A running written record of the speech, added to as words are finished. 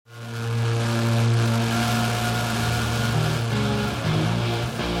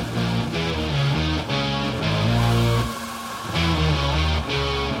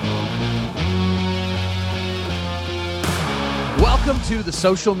to the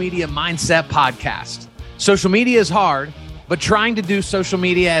Social Media Mindset Podcast. Social media is hard, but trying to do social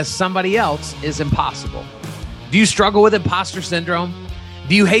media as somebody else is impossible. Do you struggle with imposter syndrome?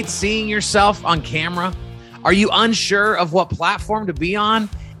 Do you hate seeing yourself on camera? Are you unsure of what platform to be on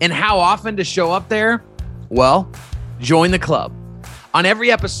and how often to show up there? Well, join the club. On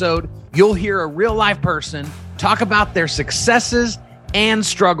every episode, you'll hear a real-life person talk about their successes and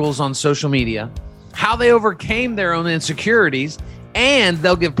struggles on social media, how they overcame their own insecurities, and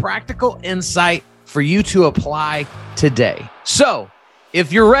they'll give practical insight for you to apply today. So,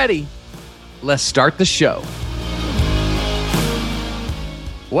 if you're ready, let's start the show.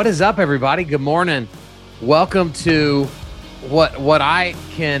 What is up, everybody? Good morning. Welcome to what I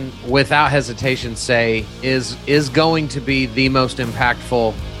can, without hesitation, say is going to be the most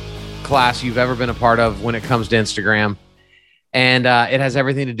impactful class you've ever been a part of when it comes to Instagram. And it has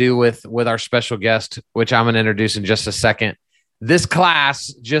everything to do with our special guest, which I'm going to introduce in just a second. This class,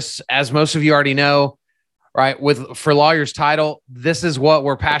 just as most of you already know, right, for Lawyers Title, this is what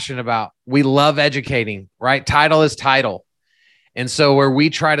we're passionate about. We love educating, right? Title is title. And so where we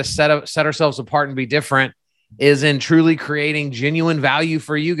try to set ourselves apart and be different is in truly creating genuine value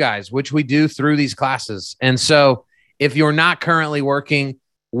for you guys, which we do through these classes. And so if you're not currently working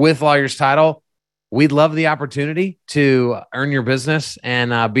with Lawyers Title, we'd love the opportunity to earn your business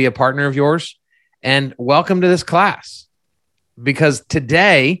and be a partner of yours. And welcome to this class, because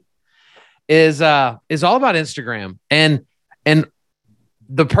today is all about Instagram. And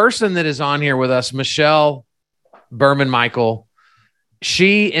the person that is on here with us, Michelle Berman Michael,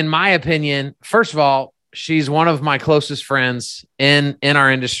 she, in my opinion, first of all, she's one of my closest friends in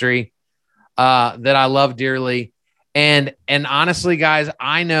our industry that I love dearly. And honestly, guys,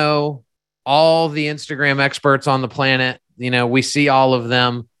 I know all the Instagram experts on the planet. You know, we see all of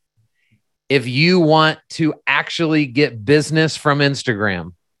them. If you want to actually get business from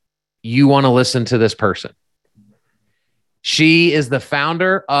Instagram, you want to listen to this person. She is the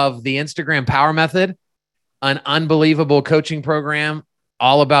founder of the Instagram Power Method, an unbelievable coaching program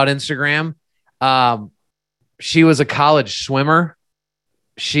all about Instagram. She was a college swimmer.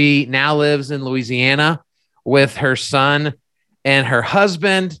 She now lives in Louisiana with her son and her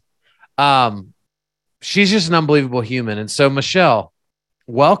husband. She's just an unbelievable human. And so, Michelle,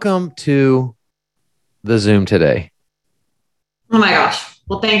 welcome to the Zoom today. Oh my gosh.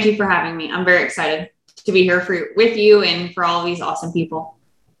 Well, thank you for having me. I'm very excited to be here with you and for all these awesome people.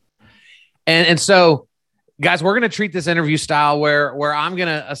 And so, guys, we're going to treat this interview style where I'm going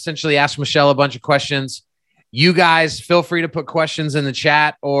to essentially ask Michelle a bunch of questions. You guys feel free to put questions in the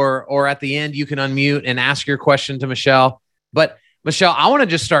chat or at the end, you can unmute and ask your question to Michelle. But Michelle, I want to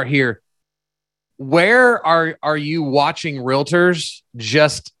just start here. Where are you watching realtors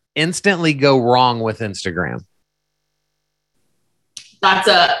just instantly go wrong with Instagram? That's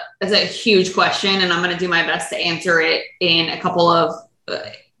a huge question, and I'm going to do my best to answer it in a couple of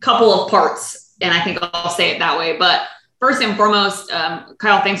parts. And I think I'll say it that way. But first and foremost,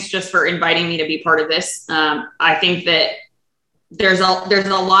 Kyle, thanks just for inviting me to be part of this. I think that there's a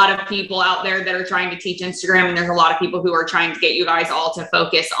lot of people out there that are trying to teach Instagram, and there's a lot of people who are trying to get you guys all to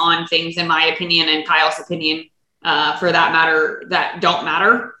focus on things, in my opinion, and Kyle's opinion, for that matter, that don't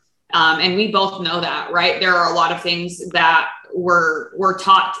matter. And we both know that, right? There are a lot of things that we're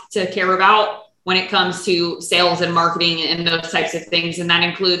taught to care about when it comes to sales and marketing and those types of things. And that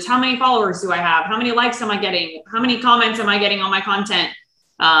includes, how many followers do I have? How many likes am I getting? How many comments am I getting on my content?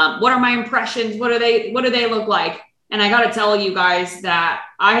 What are my impressions? What do they look like? And I got to tell you guys that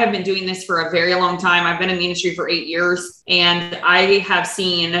I have been doing this for a very long time. I've been in the industry for 8 years, and I have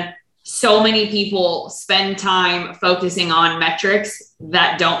seen so many people spend time focusing on metrics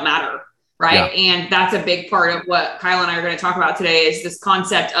that don't matter, right? Yeah. And that's a big part of what Kyle and I are going to talk about today, is this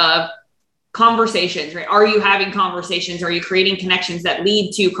concept of conversations, right? Are you having conversations? Are you creating connections that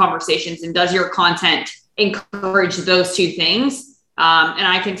lead to conversations? And does your content encourage those two things? And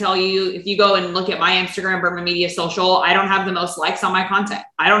I can tell you, if you go and look at my Instagram, Berman Media Social, I don't have the most likes on my content.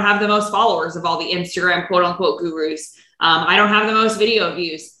 I don't have the most followers of all the Instagram quote unquote gurus. I don't have the most video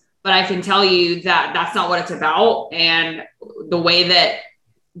views, but I can tell you that that's not what it's about. And the way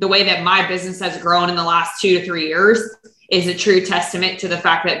that my business has grown in the last 2 to 3 years is a true testament to the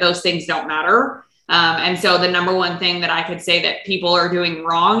fact that those things don't matter. And so the number one thing that I could say that people are doing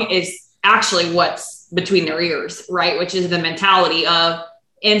wrong is actually what's between their ears, right? Which is the mentality of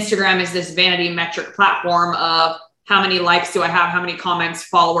Instagram is this vanity metric platform of how many likes do I have? How many comments,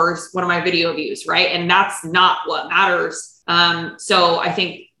 followers, what are my video views, right? And that's not what matters. So I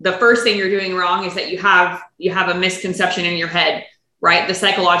think the first thing you're doing wrong is that you have a misconception in your head, right? The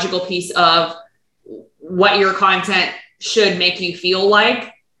psychological piece of what your content should make you feel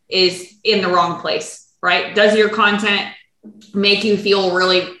like is in the wrong place, right? Does your content make you feel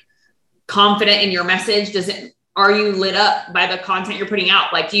really confident in your message? Are you lit up by the content you're putting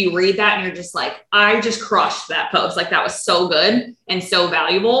out? Like, do you read that and you're just like, I just crushed that post. Like, that was so good and so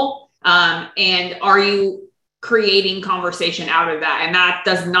valuable. And are you creating conversation out of that? And that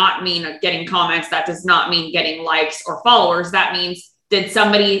does not mean getting comments. That does not mean getting likes or followers. That means, did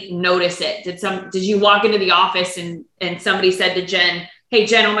somebody notice it? Did you walk into the office and somebody said to Jen, hey,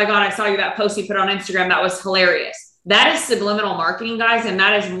 Jen, oh my God, I saw that post you put on Instagram. That was hilarious. That is subliminal marketing, guys. And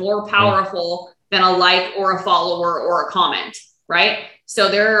that is more powerful than a like or a follower or a comment, right? So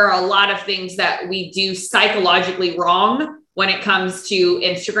there are a lot of things that we do psychologically wrong when it comes to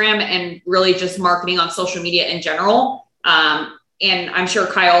Instagram and really just marketing on social media in general. And I'm sure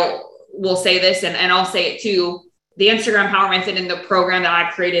Kyle will say this, and I'll say it too. The Instagram Power Method in the program that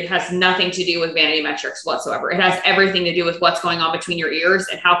I've created has nothing to do with vanity metrics whatsoever. It has everything to do with what's going on between your ears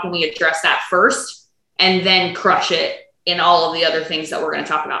and how can we address that first and then crush it in all of the other things that we're going to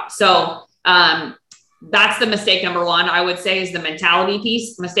talk about. So that's the mistake number one, I would say, is the mentality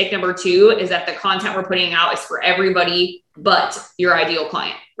piece. Mistake number two is that the content we're putting out is for everybody but your ideal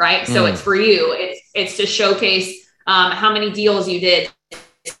client, right? So it's for you. It's to showcase how many deals you did.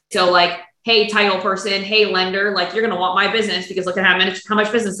 So like, hey, title person, hey, lender, like, you're going to want my business because look at how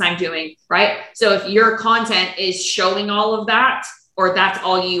much business I'm doing, right? So if your content is showing all of that, or that's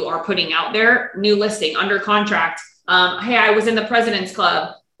all you are putting out there, new listing, under contract, hey, I was in the President's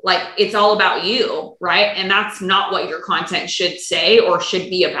Club, like, it's all about you, right? And that's not what your content should say or should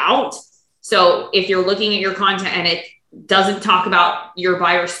be about. So if you're looking at your content and it doesn't talk about your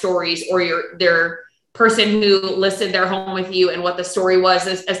buyer stories or their person who listed their home with you and what the story was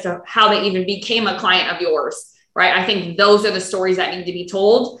as to how they even became a client of yours, right? I think those are the stories that need to be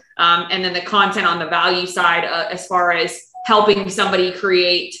told. And then the content on the value side, as far as helping somebody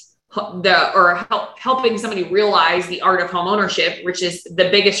create helping somebody realize the art of home ownership, which is the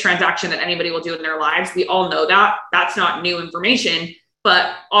biggest transaction that anybody will do in their lives. We all know that. That's not new information,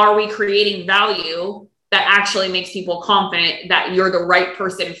 but are we creating value that actually makes people confident that you're the right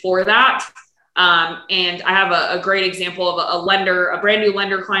person for that? And I have a great example of a brand new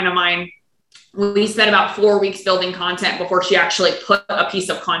lender client of mine. We spent about 4 weeks building content before she actually put a piece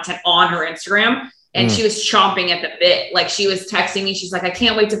of content on her Instagram. And she was chomping at the bit. Like, she was texting me. She's like, I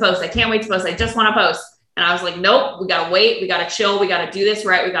can't wait to post. I can't wait to post. I just want to post. And I was like, nope, we got to wait. We got to chill. We got to do this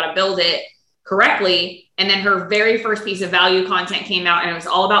right. We got to build it correctly. And then her very first piece of value content came out, and it was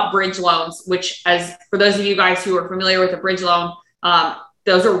all about bridge loans, which, as for those of you guys who are familiar with a bridge loan,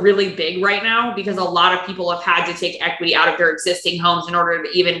 those are really big right now because a lot of people have had to take equity out of their existing homes in order to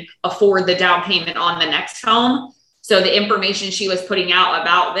even afford the down payment on the next home. So the information she was putting out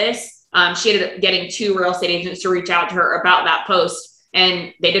about this, she ended up getting 2 real estate agents to reach out to her about that post,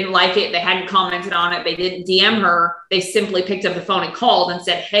 and they didn't like it. They hadn't commented on it. They didn't DM her. They simply picked up the phone and called and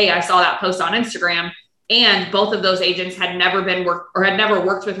said, hey, I saw that post on Instagram. And both of those agents had never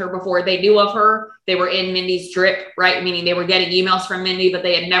worked with her before. They knew of her. They were in Mindy's drip, right? Meaning they were getting emails from Mindy, but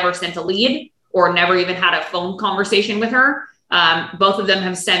they had never sent a lead or never even had a phone conversation with her. Both of them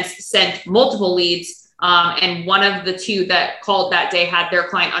have since sent multiple leads. And one of the 2 that called that day had their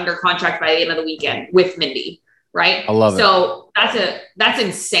client under contract by the end of the weekend with Mindy, right? I love it. So that's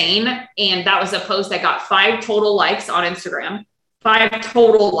insane. And that was a post that got 5 total likes on Instagram, 5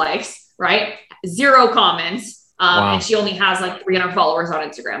 total likes, right? 0 comments. Wow. And she only has like 300 followers on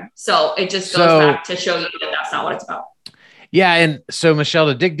Instagram. So it just goes back to show you that that's not what it's about. Yeah. And so, Michelle,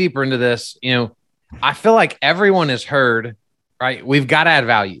 to dig deeper into this, I feel like everyone has heard, right? We've got to add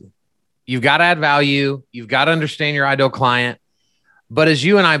value. You've got to add value. You've got to understand your ideal client. But as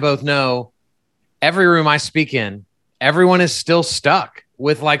you and I both know, every room I speak in, everyone is still stuck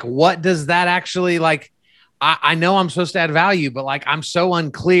with like, what does that actually like? I know I'm supposed to add value, but like, I'm so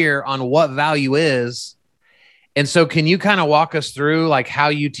unclear on what value is. And so can you kind of walk us through like how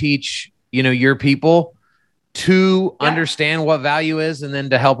you teach, your people to understand what value is and then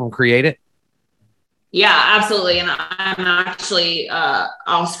to help them create it? Yeah, absolutely. And I'm actually,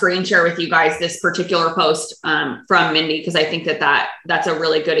 I'll screen share with you guys this particular post from Mindy, because I think that's a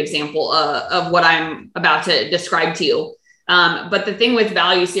really good example of what I'm about to describe to you. But the thing with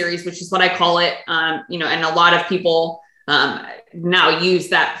value series, which is what I call it, and a lot of people now use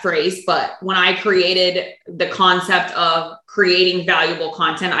that phrase, but when I created the concept of creating valuable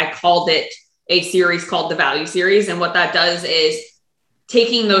content, I called it a series called the Value Series. And what that does is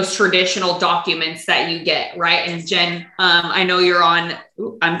taking those traditional documents that you get, right? And Jen, I know you're on,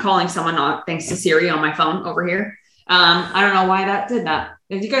 I'm calling someone on, thanks to Siri on my phone over here. I don't know why that did that.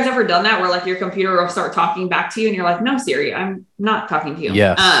 Have you guys ever done that where like your computer will start talking back to you and you're like, no, Siri, I'm not talking to you.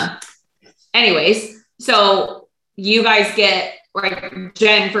 Yes. Anyways, so you guys get, right,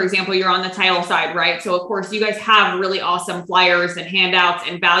 Jen, for example, you're on the title side, right? So of course you guys have really awesome flyers and handouts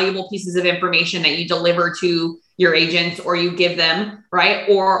and valuable pieces of information that you deliver to your agents or you give them, right?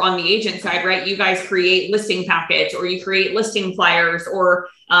 Or on the agent side, right? You guys create listing packets or you create listing flyers or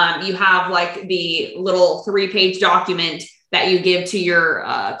you have like the little 3-page document that you give to your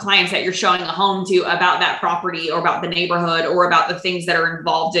clients that you're showing a home to about that property or about the neighborhood or about the things that are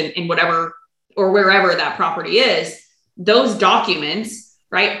involved in whatever or wherever that property is. Those documents,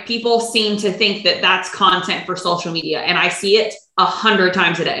 right? People seem to think that that's content for social media. And I see it 100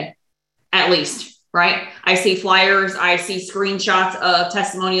 times a day, at least, right? I see flyers. I see screenshots of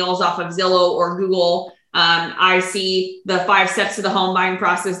testimonials off of Zillow or Google. I see the 5 steps to the home buying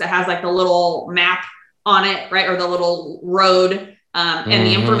process that has like the little map on it, right? Or the little road. And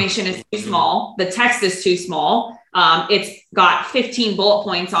the information is too small. The text is too small. It's got 15 bullet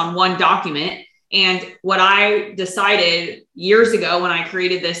points on one document. And what I decided years ago when I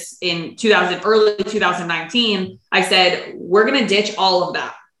created this in early 2019, I said, we're going to ditch all of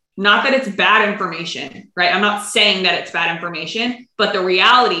that. Not that it's bad information, right? I'm not saying that it's bad information, but the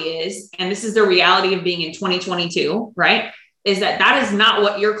reality is, and this is the reality of being in 2022, right? Is that is not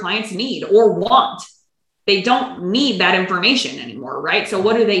what your clients need or want. They don't need that information anymore, right? So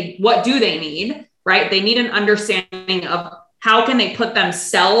what do they need, right? They need an understanding of how can they put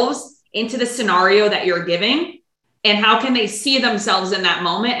themselves into the scenario that you're giving and how can they see themselves in that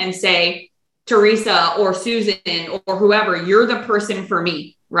moment and say, Teresa or Susan or whoever, you're the person for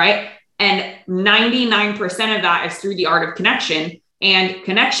me, right? And 99% of that is through the art of connection, and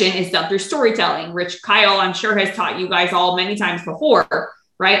connection is done through storytelling, which Kyle, I'm sure, has taught you guys all many times before,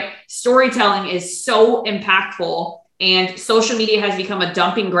 right? Storytelling is so impactful, and social media has become a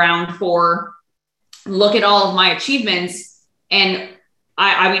dumping ground for look at all of my achievements. And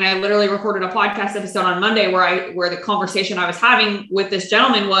I mean, I literally recorded a podcast episode on Monday where the conversation I was having with this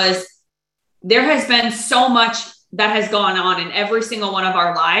gentleman was, there has been so much that has gone on in every single one of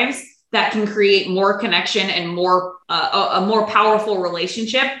our lives that can create more connection and more a more powerful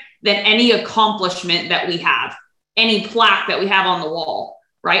relationship than any accomplishment that we have, any plaque that we have on the wall,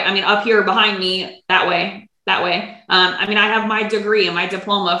 right? I mean, up here behind me, that way. I mean, I have my degree and my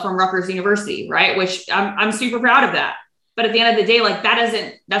diploma from Rutgers University, right? Which I'm super proud of that. But at the end of the day, like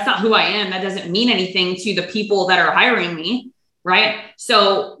that's not who I am. That doesn't mean anything to the people that are hiring me, right?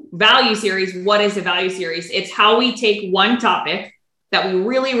 So value series, what is a value series? It's how we take one topic that we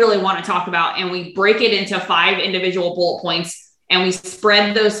really, really want to talk about and we break it into 5 individual bullet points and we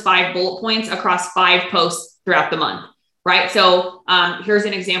spread those 5 bullet points across 5 posts throughout the month, right? So here's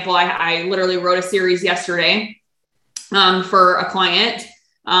an example. I literally wrote a series yesterday for a client.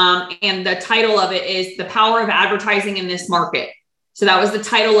 And the title of it is The Power of Advertising in This Market. So that was the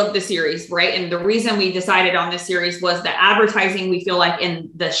title of the series, right? And the reason we decided on this series was that advertising, we feel like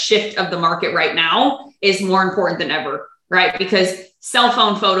in the shift of the market right now is more important than ever, right? Because cell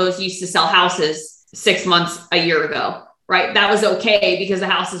phone photos used to sell houses 6 months, a year ago, right? That was okay because the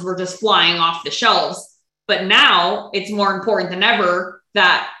houses were just flying off the shelves. But now it's more important than ever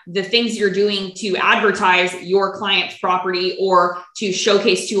that the things you're doing to advertise your client's property or to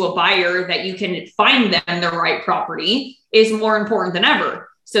showcase to a buyer that you can find them the right property is more important than ever.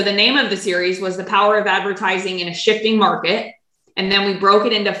 So the name of the series was The Power of Advertising in a Shifting Market. And then we broke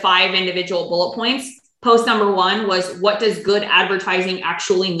it into 5 individual bullet points. Post number 1 was, what does good advertising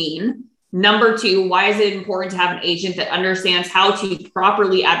actually mean? Number 2, why is it important to have an agent that understands how to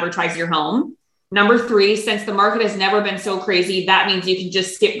properly advertise your home? Number 3, since the market has never been so crazy, that means you can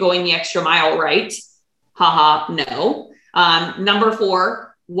just skip going the extra mile, right? Haha, no. Number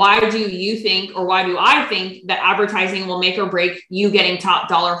 4, why do you think, or why do I think that advertising will make or break you getting top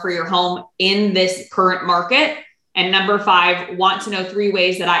dollar for your home in this current market? And number 5, want to know 3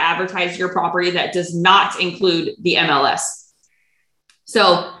 ways that I advertise your property that does not include the MLS.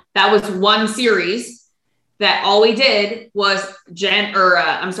 So that was one series that all we did was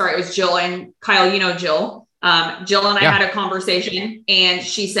it was Jill and Kyle, you know, Jill. Jill and I had a conversation and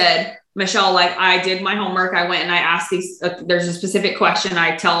she said, Michelle, like I did my homework. I went and I asked there's a specific question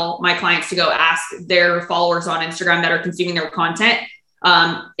I tell my clients to go ask their followers on Instagram that are consuming their content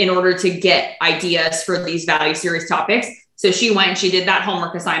in order to get ideas for these value series topics. So she went and she did that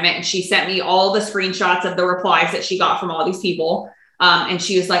homework assignment and she sent me all the screenshots of the replies that she got from all these people. And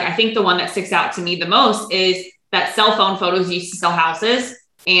she was like, I think the one that sticks out to me the most is that cell phone photos used to sell houses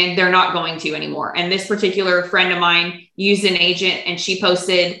and they're not going to anymore. And this particular friend of mine used an agent and she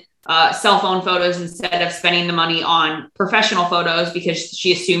posted cell phone photos instead of spending the money on professional photos because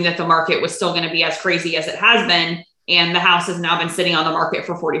she assumed that the market was still going to be as crazy as it has been. And the house has now been sitting on the market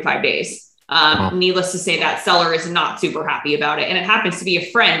for 45 days. Needless to say, that seller is not super happy about it. And it happens to be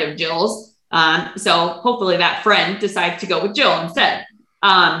a friend of Jill's. So hopefully that friend decides to go with Jill instead.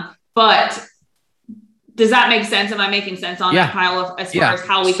 But does that make sense? Am I making sense on that, Kyle, as far as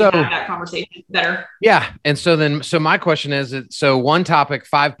how we can have that conversation better? Yeah. And so my question is, so one topic,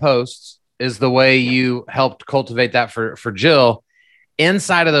 5 posts is the way you helped cultivate that for Jill.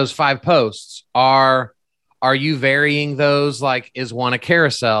 Inside of those 5 posts, are you varying those? Like, is one a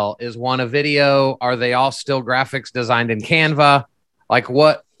carousel? Is one a video? Are they all still graphics designed in Canva? Like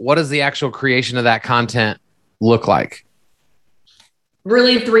what does the actual creation of that content look like?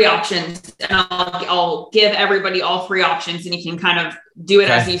 Really 3 options, and I'll give everybody all 3 options, and you can kind of do it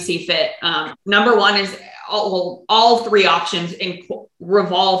as you see fit. Number 1 is all 3 options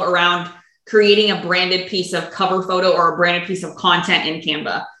revolve around creating a branded piece of cover photo or a branded piece of content in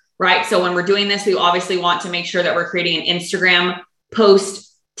Canva, right? So when we're doing this, we obviously want to make sure that we're creating an Instagram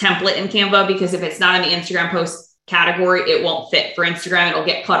post template in Canva, because if it's not in the Instagram post category, it won't fit for Instagram. It'll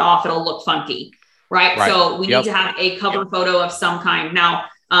get cut off. It'll look funky. Right. So we need to have a cover photo of some kind. Now,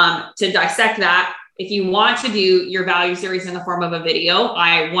 to dissect that, if you want to do your value series in the form of a video,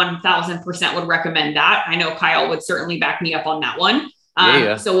 I 1000% would recommend that. I know Kyle would certainly back me up on that one.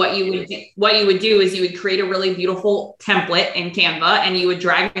 So what you would do is you would create a really beautiful template in Canva, and you would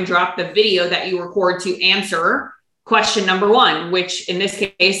drag and drop the video that you record to answer question number 1, which in this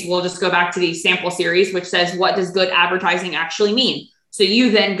case, we'll just go back to the sample series, which says, what does good advertising actually mean? So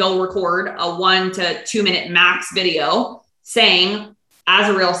you then go record a 1 to 2 minute max video saying, as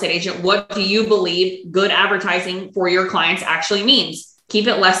a real estate agent, what do you believe good advertising for your clients actually means? Keep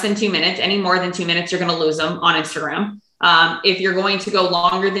it less than 2 minutes. Any more than 2 minutes, you're going to lose them on Instagram. If you're going to go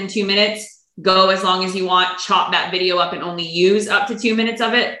longer than 2 minutes, go as long as you want, chop that video up and only use up to 2 minutes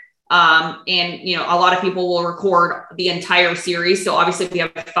of it. And, you know, a lot of people will record the entire series. So obviously we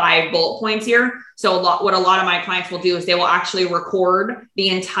have 5 bullet points here. So what a lot of my clients will do is they will actually record the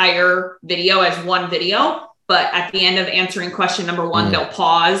entire video as one video. But at the end of answering question number 1, they'll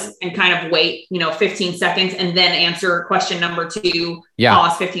pause and kind of wait, 15 seconds and then answer question number 2,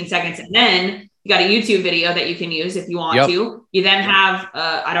 pause 15 seconds. And then you got a YouTube video that you can use if you want to. You then have,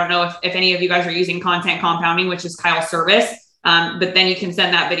 I don't know if any of you guys are using content compounding, which is Kyle's service. But then you can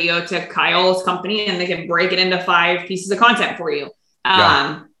send that video to Kyle's company and they can break it into 5 pieces of content for you.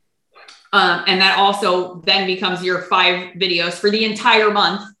 And that also then becomes your 5 videos for the entire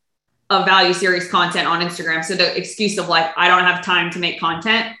month of value series content on Instagram. So the excuse of like, I don't have time to make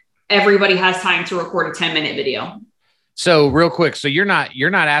content. Everybody has time to record a 10-minute video. So real quick. So you're not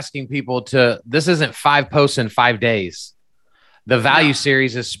asking people this isn't 5 posts in 5 days. The value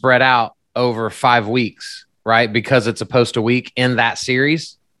series is spread out over 5 weeks. Right? Because it's a post a week in that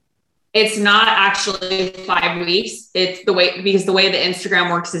series. It's not actually 5 weeks. It's because the way the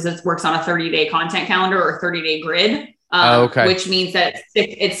Instagram works is it works on a 30-day content calendar or 30-day grid. Which means that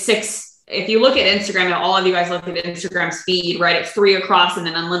it's 6. If you look at Instagram, and all of you guys look at Instagram's feed, right? It's 3 across and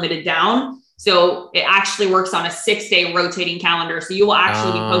then unlimited down. So it actually works on a 6-day rotating calendar. So you will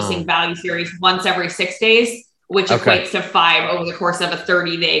actually be posting value series once every 6 days, which equates to 5 over the course of a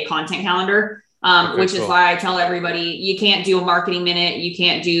 30-day content calendar. Which is why I tell everybody, you can't do a marketing minute. You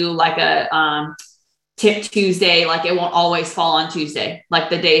can't do like a tip Tuesday. Like it won't always fall on Tuesday. Like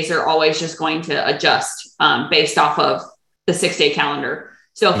the days are always just going to adjust based off of the 6-day calendar.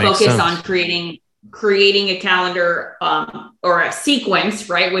 So focus on creating a calendar or a sequence,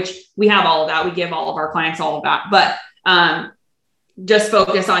 right? Which we have all of that. We give all of our clients all of that. But just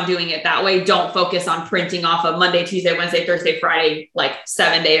focus on doing it that way. Don't focus on printing off a Monday, Tuesday, Wednesday, Thursday, Friday, like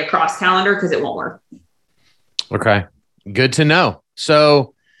 7-day across calendar, because it won't work. Okay. Good to know.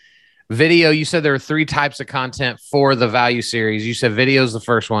 So video, you said there are 3 types of content for the value series. You said video is the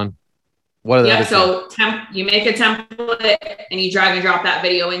first one. What are the other so you make a template and you drag and drop that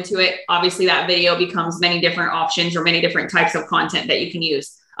video into it. Obviously that video becomes many different options or many different types of content that you can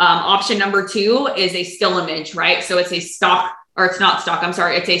use. Option number 2 is a still image, right? So it's a stock, or it's not stock. I'm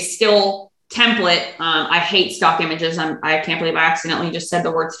sorry. It's a still template. I hate stock images. I can't believe I accidentally just said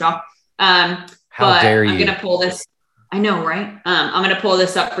the word stock. How dare you? I'm going to pull this. I know, right? I'm going to pull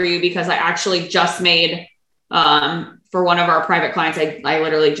this up for you because I actually just made, for one of our private clients, I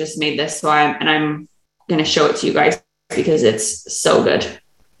literally just made this. So I'm going to show it to you guys because it's so good.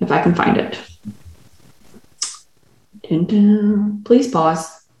 If I can find it. Dun, dun. Please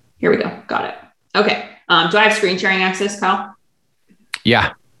pause. Here we go. Got it. Okay. Do I have screen sharing access, Kyle?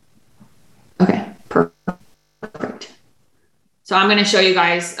 Yeah. Okay, perfect. So I'm going to show you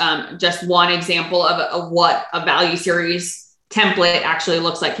guys just one example of what a value series template actually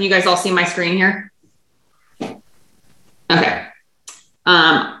looks like. Can you guys all see my screen here? Okay.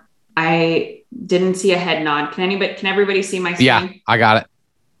 I didn't see a head nod. Can everybody see my screen? Yeah, I got it.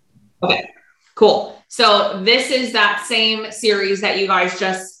 Okay, cool. So this is that same series that you guys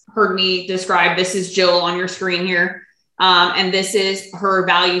just heard me describe. This is Jill on your screen here. And this is her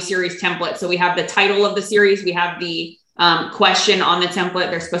value series template. So we have the title of the series. We have the question on the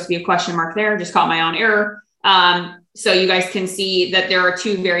template. There's supposed to be a question mark there. Just caught my own error. So you guys can see that there are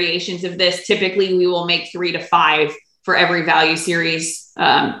 2 variations of this. Typically, we will make 3 to 5 for every value series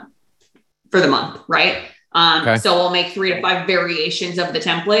for the month, right? Okay. So we'll make 3 to 5 variations of the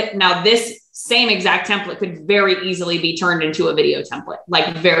template. Now, this same exact template could very easily be turned into a video template,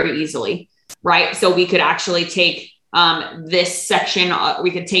 like very easily, right? So we could actually take this section, we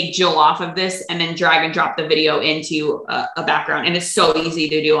could take Jill off of this and then drag and drop the video into a background. And it's so easy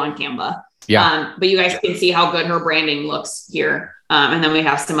to do on Canva. Yeah. But you guys can see how good her branding looks here. And then we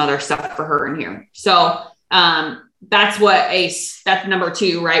have some other stuff for her in here. So that's number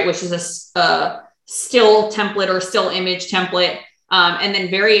 2, right? Which is a still template or still image template. And then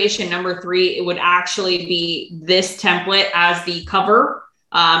variation number 3, it would actually be this template as the cover.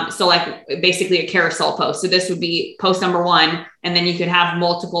 So like basically a carousel post. So this would be post number 1, and then you could have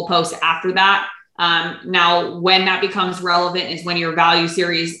multiple posts after that. Now, when that becomes relevant is when your value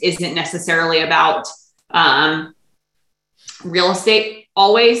series isn't necessarily about real estate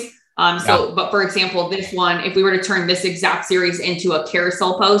always. But for example, this one, if we were to turn this exact series into a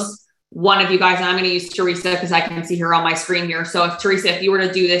carousel post, one of you guys, and I'm going to use Teresa because I can see her on my screen here. So if Teresa, if you were to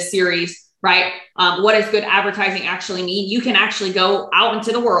do this series, right, what does good advertising actually mean? You can actually go out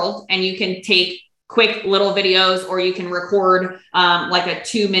into the world and you can take quick little videos, or you can record like a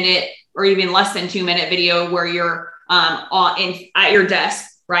 2-minute or even less than 2-minute video where you're at your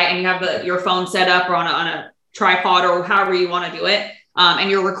desk, right? And you have your phone set up or on a tripod or however you want to do it. And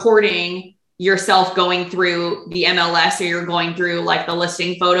you're recording yourself going through the MLS, or you're going through like the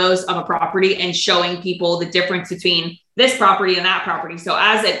listing photos of a property and showing people the difference between this property and that property. So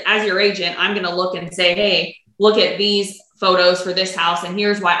as your agent, I'm going to look and say, hey, look at these photos for this house. And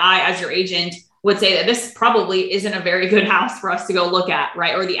here's why I, as your agent, would say that this probably isn't a very good house for us to go look at,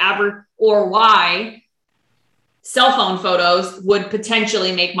 right? Or the average, or why cell phone photos would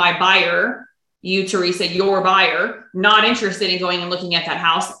potentially make my buyer, you, Teresa, your buyer, not interested in going and looking at that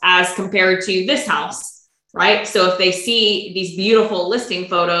house as compared to this house, right? So if they see these beautiful listing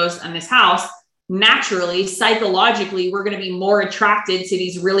photos on this house, naturally, psychologically, we're going to be more attracted to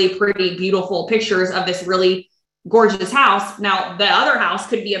these really pretty, beautiful pictures of this really gorgeous house. Now, the other house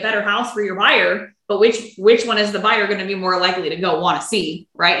could be a better house for your buyer, but which one is the buyer going to be more likely to go want to see,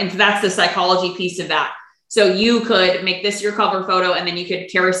 right? And so that's the psychology piece of that. So you could make this your cover photo, and then you could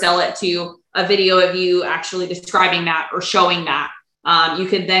carousel it to a video of you actually describing that or showing that. You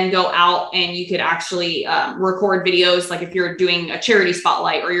could then go out and you could actually record videos, like if you're doing a charity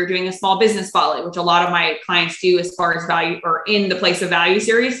spotlight or you're doing a small business spotlight, which a lot of my clients do as far as value or in the place of value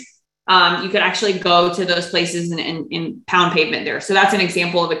series. You could actually go to those places and pound pavement there. So that's an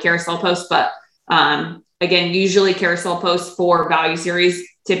example of a carousel post. But again, usually carousel posts for value series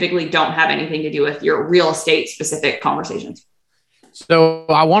typically don't have anything to do with your real estate specific conversations. So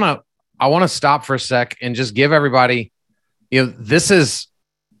I want to stop for a sec and just give everybody, this is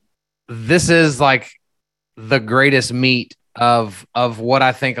like the greatest meat of what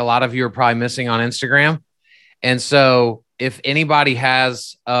I think a lot of you are probably missing on Instagram. And so if anybody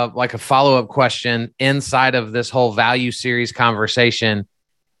has like a follow-up question inside of this whole value series conversation,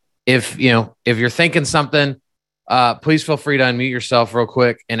 if you're thinking something, please feel free to unmute yourself real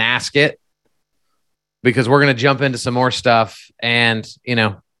quick and ask it, because we're going to jump into some more stuff. And,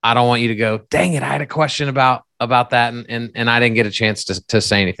 I don't want you to go, dang it, I had a question about that. And I didn't get a chance to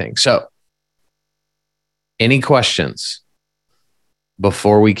say anything. So any questions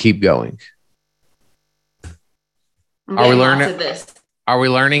before we keep going? Are we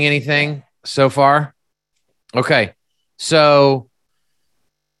learning anything so far? Okay. So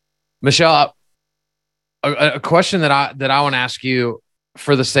Michelle, a question that I want to ask you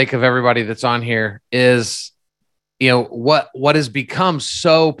for the sake of everybody that's on here is, what has become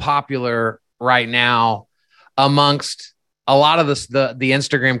so popular right now amongst a lot of the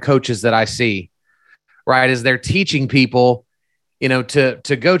Instagram coaches that I see, right, is they're teaching people,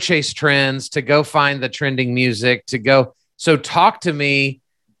 to go chase trends, to go find the trending music, to go. So talk to me,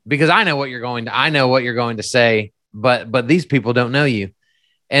 because I know what you're going to say, but these people don't know you.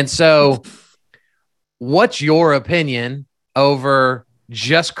 And so what's your opinion over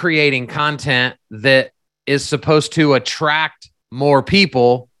just creating content that is supposed to attract more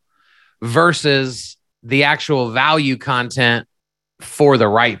people versus the actual value content for the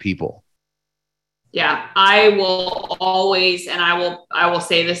right people? Yeah, I will always, and I will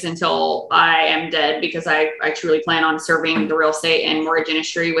say this until I am dead, because I truly plan on serving the real estate and mortgage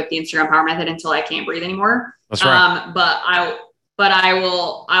industry with the Instagram Power Method until I can't breathe anymore. That's right. But I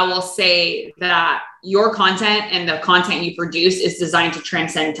will say that your content and the content you produce is designed to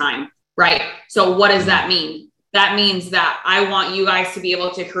transcend time, right? So what does that mean? That means that I want you guys to be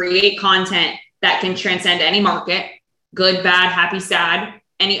able to create content that can transcend any market, good, bad, happy, sad,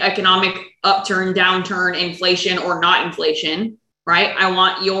 any economic upturn, downturn, inflation or not inflation, right? I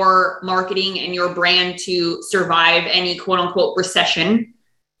want your marketing and your brand to survive any quote unquote recession,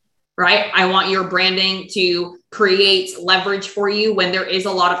 right? I want your branding to create leverage for you when there is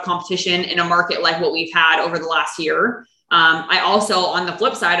a lot of competition in a market like what we've had over the last year. I also, on the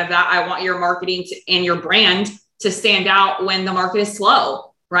flip side of that, I want your marketing and your brand to stand out when the market is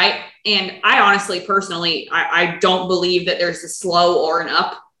slow, right? And I honestly, personally, I don't believe that there's a slow or an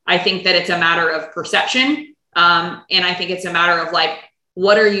up. I think that it's a matter of perception. And I think it's a matter of like,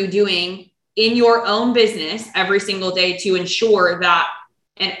 what are you doing in your own business every single day to ensure that,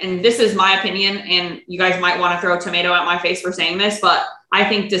 and this is my opinion, and you guys might want to throw a tomato at my face for saying this, but I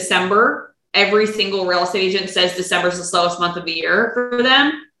think December, every single real estate agent says December is the slowest month of the year for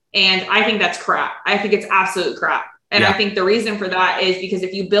them. And I think that's crap. I think it's absolute crap. And I think the reason for that is because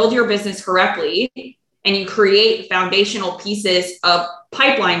if you build your business correctly and you create foundational pieces of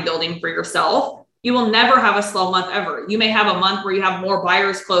pipeline building for yourself, you will never have a slow month ever. You may have a month where you have more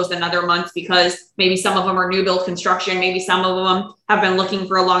buyers closed than other months because maybe some of them are new build construction. Maybe some of them have been looking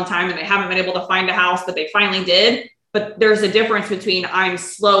for a long time and they haven't been able to find a house, but they finally did. But there's a difference between I'm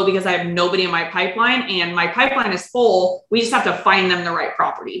slow because I have nobody in my pipeline and my pipeline is full. We just have to find them the right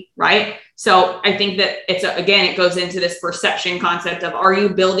property, right? So I think that again, it goes into this perception concept of, are you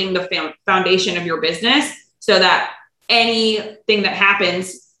building the foundation of your business so that anything that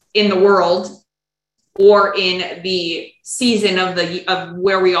happens in the world or in the season of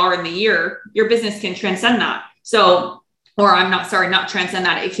where we are in the year, your business can transcend that. So, or not transcend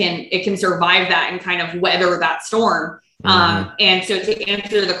that. It can survive that and kind of weather that storm. And so to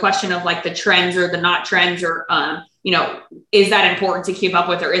answer the question of like the trends or the not trends, or, is that important to keep up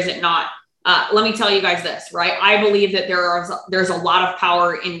with or is it not? Let me tell you guys this, right? I believe that there's a lot of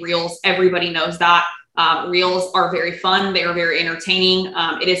power in reels. Everybody knows that. Reels are very fun. They are very entertaining.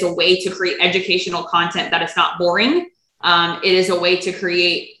 It is a way to create educational content that is not boring. It is a way to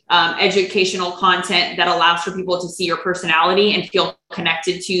create educational content that allows for people to see your personality and feel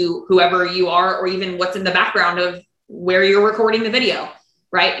connected to whoever you are, or even what's in the background of where you're recording the video,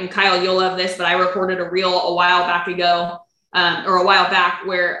 right? And Kyle, you'll love this, but I recorded a reel a while back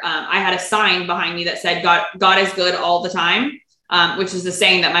where I had a sign behind me that said, God is good all the time. Which is the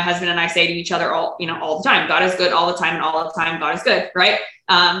saying that my husband and I say to each other all the time. God is good all the time, and all the time God is good, right?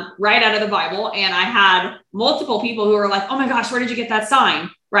 Right out of the Bible. And I had multiple people who were like, oh my gosh, where did you get that sign?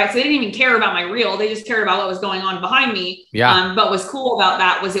 Right. So they didn't even care about my reel. They just cared about what was going on behind me. Yeah. But what's cool about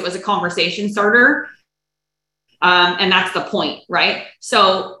that was it was a conversation starter. And that's the point, right?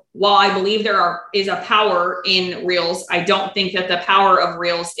 So while I believe is a power in reels, I don't think that the power of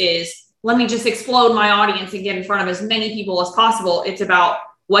reels is, let me just explode my audience and get in front of as many people as possible. It's about,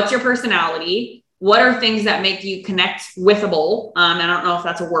 what's your personality? What are things that make you connect withable? I don't know if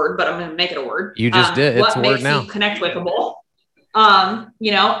that's a word, but I'm going to make it a word. You just did. It's a word now. What makes you connect withable?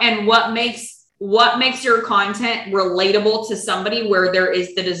 And what makes your content relatable to somebody where there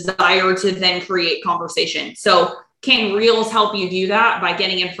is the desire to then create conversation. So can reels help you do that by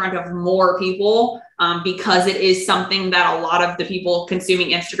getting in front of more people? Because it is something that a lot of the people consuming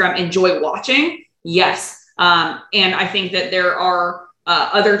Instagram enjoy watching. Yes. And I think that there are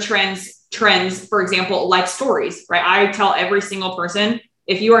other trends, for example, like stories, right? I tell every single person,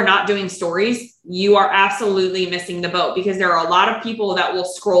 if you are not doing stories, you are absolutely missing the boat, because there are a lot of people that will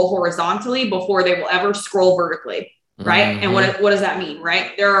scroll horizontally before they will ever scroll vertically. Right. Mm-hmm. And what does that mean?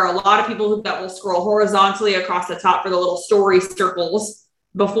 Right. There are a lot of people that will scroll horizontally across the top for the little story circles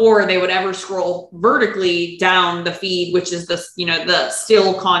before they would ever scroll vertically down the feed, which is the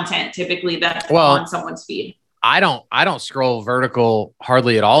still content typically that's on someone's feed. I don't scroll vertical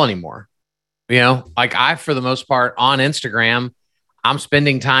hardly at all anymore. Like for the most part on Instagram, I'm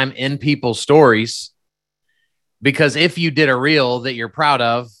spending time in people's stories, because if you did a reel that you're proud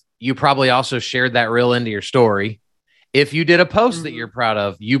of, you probably also shared that reel into your story. If you did a post that you're proud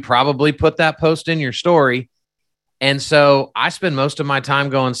of, you probably put that post in your story. And so I spend most of my time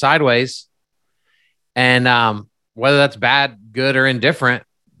going sideways, and whether that's bad, good, or indifferent,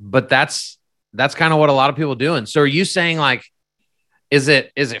 but that's kind of what a lot of people are doing. So are you saying like Is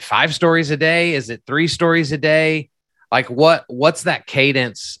it 5 stories a day? Is it 3 stories a day? Like what's that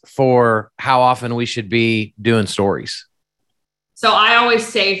cadence for how often we should be doing stories? So I always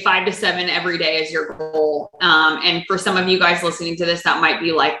say 5 to 7 every day is your goal. And for some of you guys listening to this, that might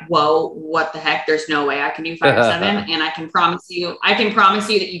be like, whoa, what the heck? There's no way I can do 5 to 7. And I can promise you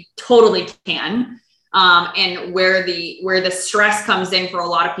that you totally can. And where the stress comes in for a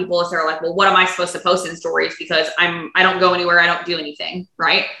lot of people is they're like, well, what am I supposed to post in stories? Because I don't go anywhere. I don't do anything.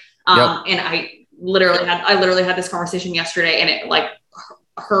 Right. And I literally had this conversation yesterday, and it like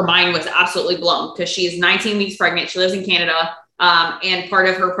her mind was absolutely blown because she is 19 weeks pregnant. She lives in Canada. And part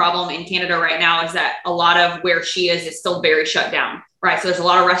of her problem in Canada right now is that a lot of where she is still very shut down. Right. So there's a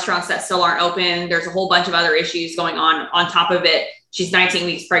lot of restaurants that still aren't open. There's a whole bunch of other issues going on top of it. She's 19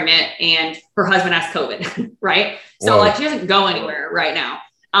 weeks pregnant and her husband has COVID. Right. So like she doesn't go anywhere right now.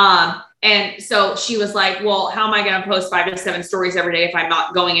 And so she was like, well, how am I going to post 5 to 7 stories every day if I'm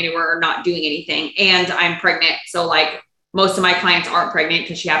not going anywhere or not doing anything? And I'm pregnant. So like most of my clients aren't pregnant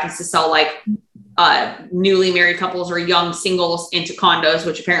because she happens to sell like newly married couples or young singles into condos,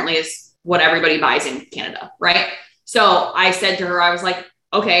 which apparently is what everybody buys in Canada. Right. So I said to her, I was like,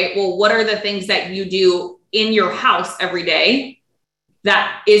 okay, well, what are the things that you do in your house every day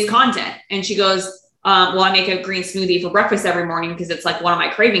that is content? And she goes, well, I make a green smoothie for breakfast every morning because it's like one of my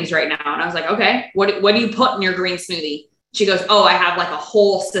cravings right now. And I was like, okay, what do you put in your green smoothie? She goes, oh, I have like a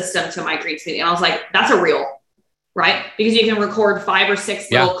whole system to my green smoothie. And I was like, that's a reel, right? Because you can record 5 or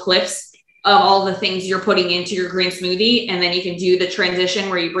 6 little clips of all the things you're putting into your green smoothie. And then you can do the transition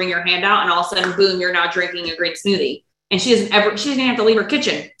where you bring your hand out and all of a sudden, boom, you're now drinking a green smoothie. And she doesn't have to leave her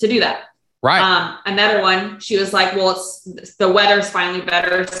kitchen to do that. Right. Another one, she was like, well, the weather's finally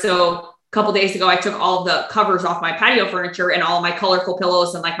better. So a couple days ago, I took all the covers off my patio furniture and all my colorful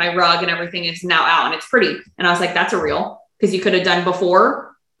pillows and like my rug and everything is now out and it's pretty. And I was like, that's a reel because you could have done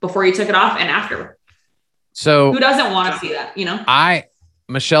before you took it off and after. So who doesn't want to see that? You know,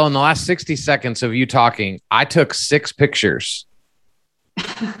 Michelle, in the last 60 seconds of you talking, I took 6 pictures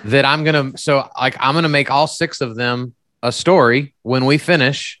that I'm going to make all 6 of them a story when we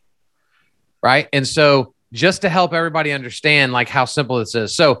finish. Right. And so just to help everybody understand like how simple this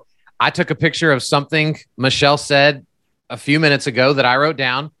is. So I took a picture of something Michelle said a few minutes ago that I wrote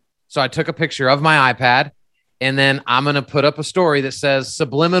down. So I took a picture of my iPad and then I'm going to put up a story that says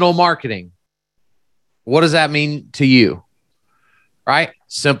subliminal marketing. What does that mean to you? Right?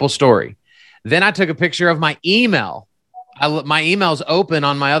 Simple story. Then I took a picture of my email. My email's open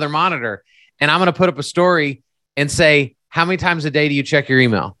on my other monitor and I'm going to put up a story and say, how many times a day do you check your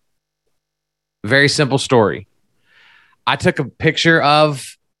email? Very simple story. I took a picture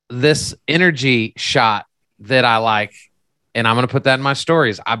of this energy shot that I like, and I'm going to put that in my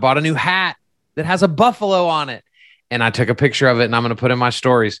stories. I bought a new hat that has a buffalo on it, and I took a picture of it, and I'm going to put in my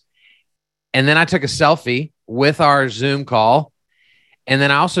stories. And then I took a selfie with our Zoom call, and then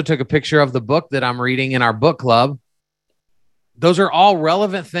I also took a picture of the book that I'm reading in our book club. Those are all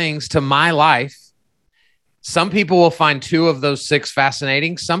relevant things to my life. Some people will find 2 of those 6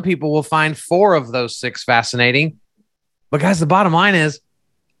 fascinating. Some people will find 4 of those 6 fascinating. But guys, the bottom line is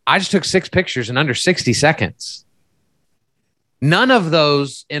I just took 6 pictures in under 60 seconds. None of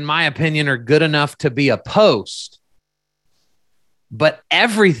those, in my opinion, are good enough to be a post. But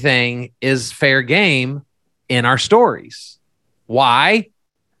everything is fair game in our stories. Why?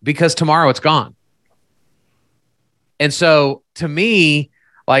 Because tomorrow it's gone. And so to me,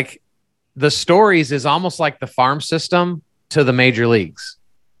 like the stories is almost like the farm system to the major leagues,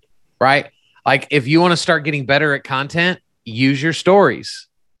 right? Like if you want to start getting better at content, use your stories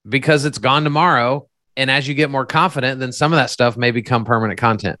because it's gone tomorrow. And as you get more confident, then some of that stuff may become permanent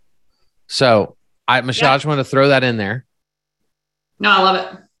content. So Michelle, I just want to throw that in there. No, I love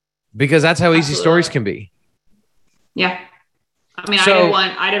it. Because that's how easy stories can be. Yeah. I mean,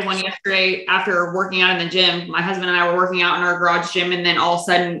 I did one yesterday after working out in the gym. My husband and I were working out in our garage gym. And then all of a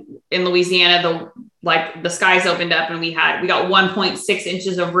sudden in Louisiana, the skies opened up and we got 1.6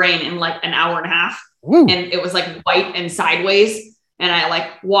 inches of rain in like an hour and a half. Woo. And it was like white and sideways. And I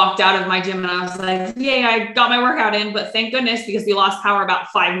like walked out of my gym and I was like, yay, I got my workout in, but thank goodness because we lost power about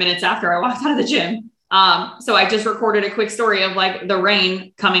 5 minutes after I walked out of the gym. So I just recorded a quick story of like the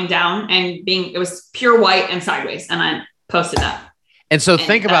rain coming down and it was pure white and sideways. And I posted that. And so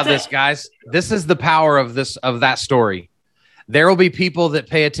think about this, guys. This is the power of that story. There will be people that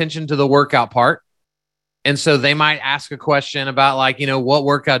pay attention to the workout part. And so they might ask a question about like, what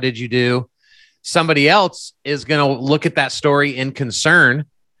workout did you do? Somebody else is going to look at that story in concern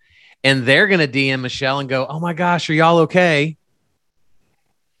and they're going to DM Michelle and go, oh my gosh, are y'all okay?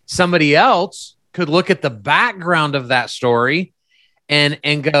 Somebody else could look at the background of that story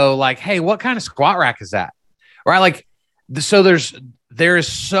and go like, hey, what kind of squat rack is that? Right? Like, so there's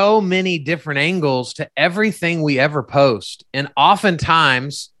so many different angles to everything we ever post. And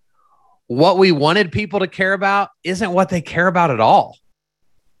oftentimes what we wanted people to care about isn't what they care about at all.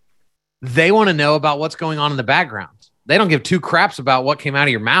 They want to know about what's going on in the background. They don't give two craps about what came out of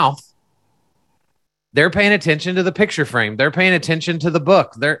your mouth. They're paying attention to the picture frame. They're paying attention to the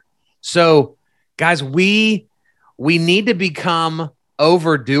book. So guys, we need to become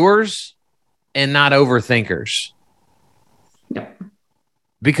overdoers and not overthinkers. Yep.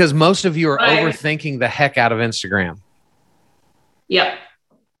 Because most of you are overthinking the heck out of Instagram. Yep.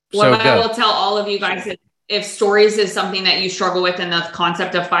 What I will tell all of you guys is, if stories is something that you struggle with and the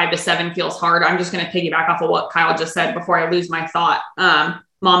concept of 5 to 7 feels hard, I'm just going to piggyback off of what Kyle just said before I lose my thought.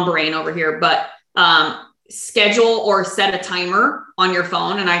 Mom brain over here, but schedule or set a timer on your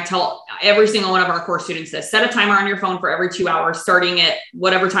phone. And I tell every single one of our course students this: set a timer on your phone for every 2 hours, starting at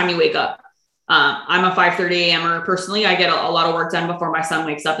whatever time you wake up. I'm a 5:30 a.m. Personally, I get a lot of work done before my son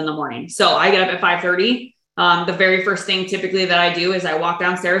wakes up in the morning. So I get up at 5:30. The very first thing typically that I do is I walk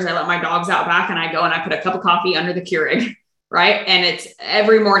downstairs, I let my dogs out back, and I go and I put a cup of coffee under the Keurig, right? And it's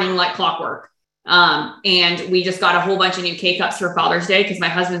every morning like clockwork. And we just got a whole bunch of new K-Cups for Father's Day because my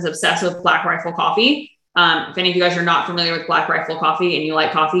husband's obsessed with Black Rifle coffee. If any of you guys are not familiar with Black Rifle coffee and you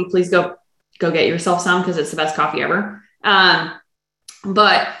like coffee, please go get yourself some, because it's the best coffee ever.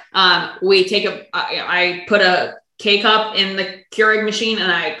 But I put a K-Cup in the Keurig machine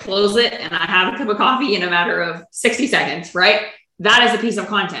and I close it and I have a cup of coffee in a matter of 60 seconds, right? That is a piece of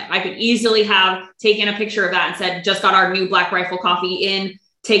content. I could easily have taken a picture of that and said, just got our new Black Rifle coffee in,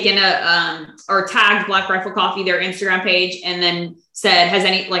 taken or tagged Black Rifle Coffee, their Instagram page, and then said,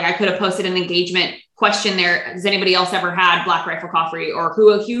 I could have posted an engagement question there. Has anybody else ever had Black Rifle Coffee, or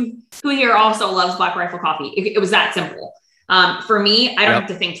who here also loves Black Rifle Coffee? It was that simple. For me, I don't have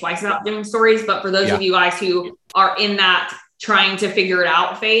to think twice about doing stories, but for those of you guys who are in that trying to figure it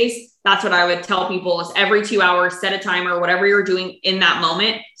out phase, that's what I would tell people is every 2 hours, set a timer, whatever you're doing in that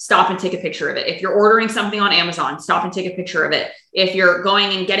moment, stop and take a picture of it. If you're ordering something on Amazon, stop and take a picture of it. If you're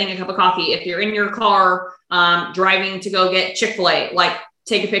going and getting a cup of coffee, if you're in your car, driving to go get Chick-fil-A, like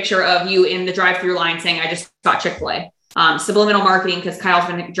take a picture of you in the drive-through line saying, I just got Chick-fil-A. Subliminal marketing, because Kyle's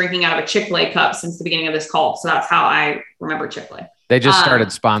been drinking out of a Chick-fil-A cup since the beginning of this call. So that's how I remember Chick-fil-A. They just started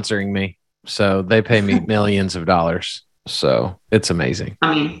sponsoring me. So they pay me millions of dollars. So it's amazing.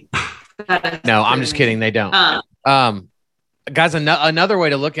 I mean, no, I'm just kidding. They don't. Guys, another way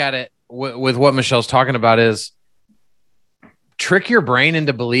to look at it with what Michelle's talking about is trick your brain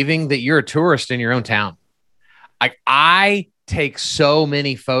into believing that you're a tourist in your own town. I take so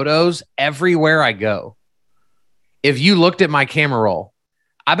many photos everywhere I go. If you looked at my camera roll,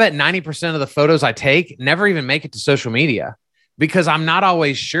 I bet 90% of the photos I take never even make it to social media, because I'm not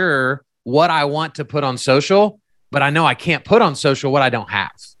always sure what I want to put on social, but I know I can't put on social what I don't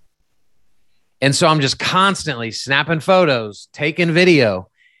have. And so I'm just constantly snapping photos, taking video,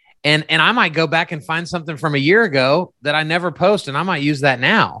 and I might go back and find something from a year ago that I never post, and I might use that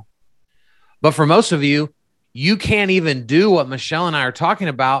now. But for most of you, you can't even do what Michelle and I are talking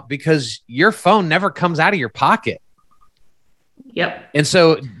about because your phone never comes out of your pocket. Yep. And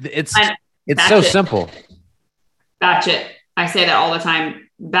so it's so simple. Batch it. I say that all the time.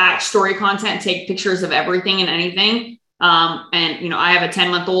 Batch story content, take pictures of everything and anything. And I have a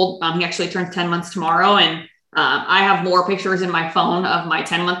 10-month-old. He actually turns 10 months tomorrow. And I have more pictures in my phone of my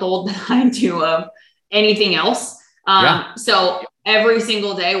 10-month-old than I do of anything else. So every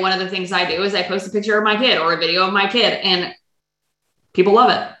single day, one of the things I do is I post a picture of my kid or a video of my kid, and people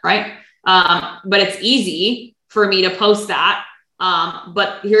love it. Right. But it's easy for me to post that.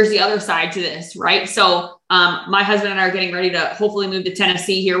 But here's the other side to this, right? So my husband and I are getting ready to hopefully move to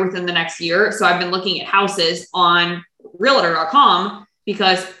Tennessee here within the next year. So I've been looking at houses on realtor.com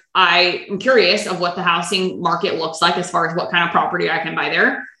because I am curious of what the housing market looks like as far as what kind of property I can buy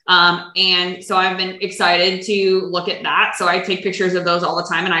there. And so I've been excited to look at that. So I take pictures of those all the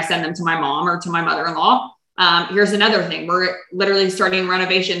time and I send them to my mom or to my mother-in-law. Here's another thing. We're literally starting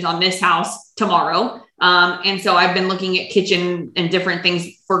renovations on this house tomorrow. And so I've been looking at kitchen and different things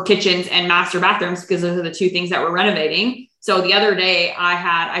for kitchens and master bathrooms because those are the two things that we're renovating. So the other day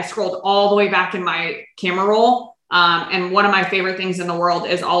I scrolled all the way back in my camera roll. And one of my favorite things in the world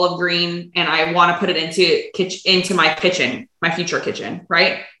is olive green. And I want to put it into my kitchen, my future kitchen.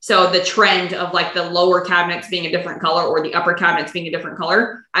 Right. So the trend of like the lower cabinets being a different color or the upper cabinets being a different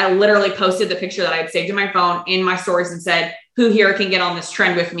color. I literally posted the picture that I had saved in my phone in my stories and said, who here can get on this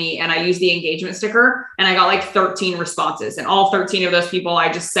trend with me? And I used the engagement sticker and I got like 13 responses, and all 13 of those people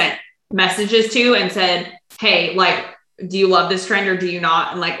I just sent messages to and said, hey, like, do you love this trend or do you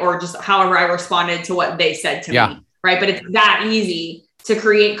not? And like, or just however I responded to what they said to me. Right. But it's that easy to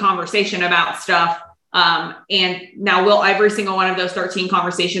create conversation about stuff. And now will every single one of those 13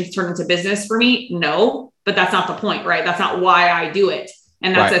 conversations turn into business for me? No, but that's not the point, right? That's not why I do it.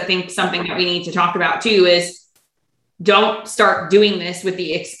 And that's, I think, something that we need to talk about too, is don't start doing this with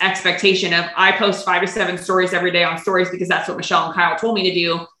the expectation of I post 5 to 7 stories every day on stories because that's what Michelle and Kyle told me to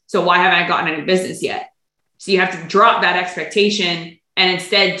do. So why haven't I gotten any business yet? So you have to drop that expectation and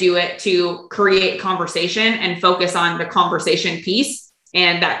instead do it to create conversation and focus on the conversation piece.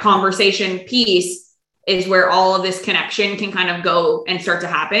 And that conversation piece is where all of this connection can kind of go and start to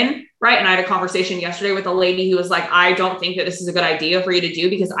happen. Right. And I had a conversation yesterday with a lady who was like, I don't think that this is a good idea for you to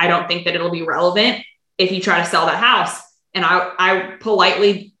do because I don't think that it'll be relevant if you try to sell that house. And I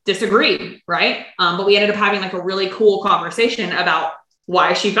politely disagree. Right. But we ended up having like a really cool conversation about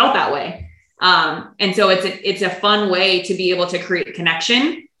why she felt that way. And so it's a fun way to be able to create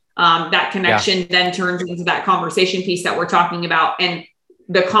connection. That connection then turns into that conversation piece that we're talking about. And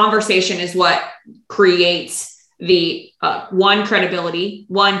the conversation is what creates the 1, credibility,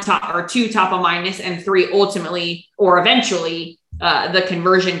 2, top of mindness, and 3, ultimately, or eventually, the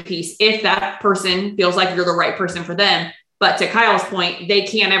conversion piece, if that person feels like you're the right person for them. But to Kyle's point, they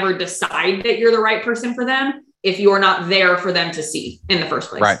can't ever decide that you're the right person for them if you're not there for them to see in the first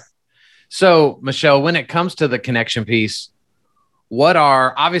place. Right. So, Michelle, when it comes to the connection piece,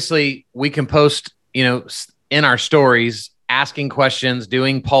 obviously we can post, in our stories, asking questions,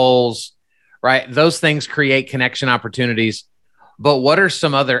 doing polls, right? Those things create connection opportunities. But what are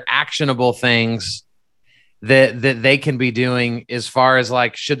some other actionable things that they can be doing as far as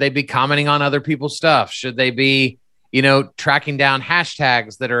like, should they be commenting on other people's stuff? Should they be, tracking down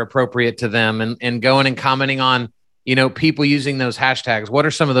hashtags that are appropriate to them and going and commenting on, people using those hashtags? What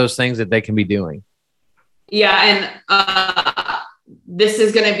are some of those things that they can be doing? Yeah. And this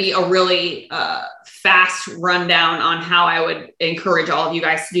is going to be a really fast rundown on how I would encourage all of you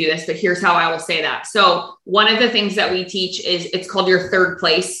guys to do this, but here's how I will say that. So one of the things that we teach is it's called your third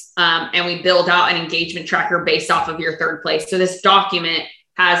place. And we build out an engagement tracker based off of your third place. So this document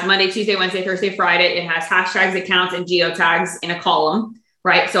has Monday, Tuesday, Wednesday, Thursday, Friday. It has hashtags, accounts, and geotags in a column,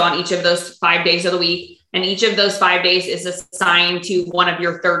 right? So on each of those 5 days of the week, and each of those 5 days is assigned to one of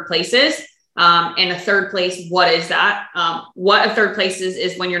your third places. And a third place, what is that? What a third place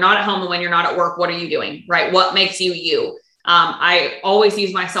is when you're not at home and when you're not at work, what are you doing, right? What makes you you? I always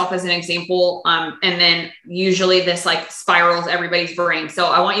use myself as an example. And then usually this like spirals everybody's brain. So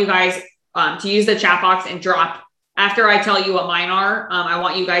I want you guys to use the chat box and drop, after I tell you what mine are, I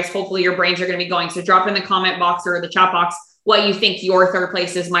want you guys, hopefully your brains are going to be going. So drop in the comment box or the chat box what you think your third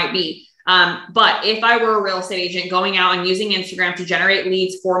places might be. But if I were a real estate agent going out and using Instagram to generate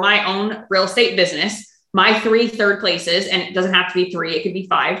leads for my own real estate business, my 3 third places, and it doesn't have to be 3, it could be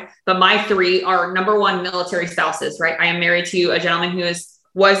 5, but my 3 are number 1, military spouses, right? I am married to a gentleman who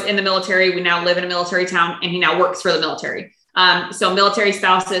was in the military. We now live in a military town and he now works for the military. So military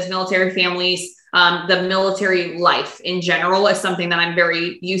spouses, military families, the military life in general is something that I'm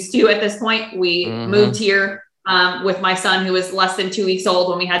very used to at this point. We moved here with my son, who was less than 2 weeks old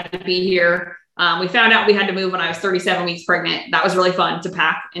when we had to be here. We found out we had to move when I was 37 weeks pregnant. That was really fun to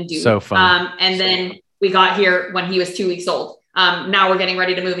pack and do. So fun. And then we got here when he was 2 weeks old. Now we're getting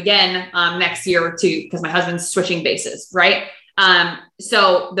ready to move again next year because my husband's switching bases, right?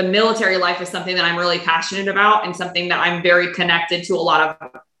 So the military life is something that I'm really passionate about and something that I'm very connected to a lot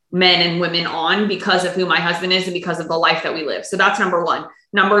of men and women on because of who my husband is and because of the life that we live. So that's number 1.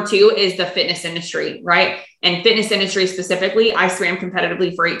 Number 2 is the fitness industry, right? And fitness industry specifically, I swam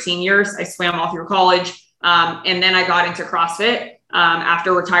competitively for 18 years. I swam all through college. And then I got into CrossFit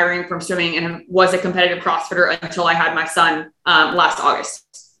after retiring from swimming and was a competitive CrossFitter until I had my son last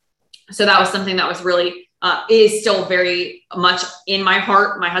August. So that was something that was really, is still very much in my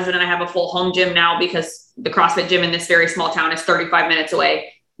heart. My husband and I have a full home gym now because the CrossFit gym in this very small town is 35 minutes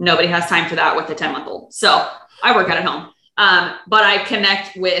away. Nobody has time for that with a 10-month-old. So I work out at home. But I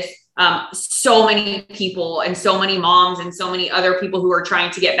connect with so many people and so many moms and so many other people who are trying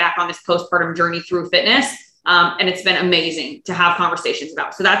to get back on this postpartum journey through fitness. And it's been amazing to have conversations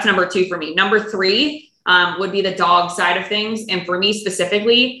about. So that's number 2 for me. Number 3 would be the dog side of things. And for me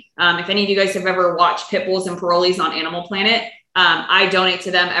specifically, if any of you guys have ever watched Pit Bulls and Parolees on Animal Planet, I donate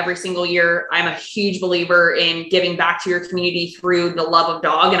to them every single year. I'm a huge believer in giving back to your community through the love of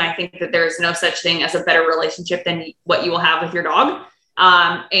dog. And I think that there's no such thing as a better relationship than what you will have with your dog.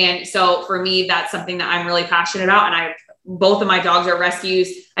 And so for me, that's something that I'm really passionate about. And both of my dogs are rescues.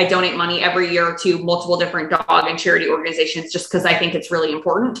 I donate money every year to multiple different dog and charity organizations just because I think it's really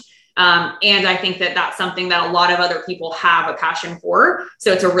important. And I think that that's something that a lot of other people have a passion for.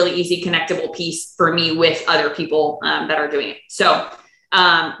 So it's a really easy connectable piece for me with other people that are doing it. So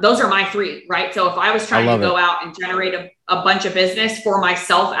those are my three, right? So if I was trying to go out and generate a bunch of business for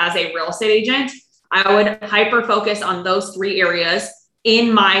myself as a real estate agent, I would hyper focus on those three areas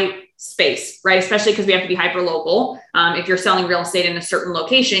in my space, right? Especially because we have to be hyper local. If you're selling real estate in a certain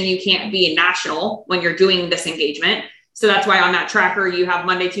location, you can't be national when you're doing this engagement. So that's why on that tracker, you have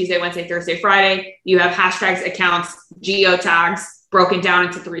Monday, Tuesday, Wednesday, Thursday, Friday. You have hashtags, accounts, geo tags broken down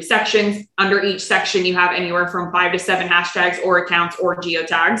into 3 sections. Under each section, you have anywhere from 5 to 7 hashtags or accounts or geo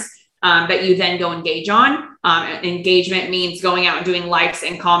tags that you then go engage on. Engagement means going out and doing likes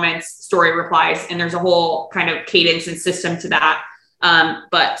and comments, story replies, and there's a whole kind of cadence and system to that.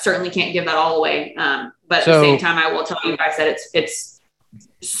 But certainly can't give that all away. But at the same time, I will tell you guys that it's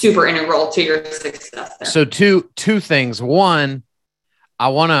super integral to your success there. So two things. One, I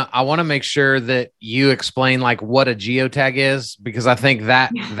want to make sure that you explain like what a geotag is, because I think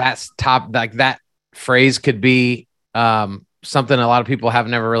that's top, like that phrase could be something a lot of people have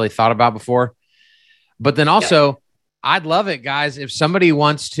never really thought about before. But then also, I'd love it, guys, if somebody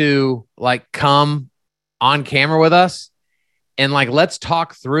wants to like come on camera with us and like let's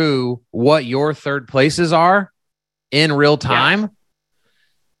talk through what your third places are in real time,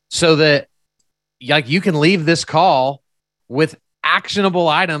 so that like you can leave this call with actionable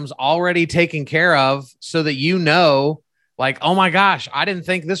items already taken care of, so that you know, like, oh my gosh, I didn't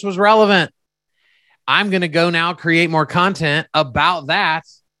think this was relevant. I'm going to go now create more content about that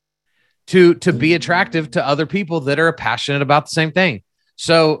to be attractive to other people that are passionate about the same thing.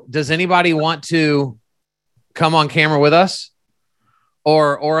 So does anybody want to come on camera with us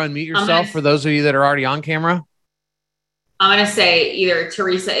or unmute yourself for those of you that are already on camera? I'm going to say either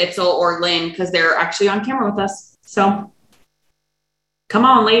Teresa Itzel or Lynn, because they're actually on camera with us. So come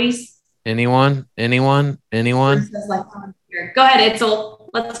on, ladies. Anyone? Go ahead, Itzel.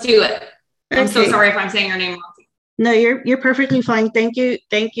 Let's do it. I'm so sorry if I'm saying your name wrong. No, you're perfectly fine. Thank you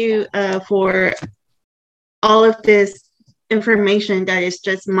for all of this information that is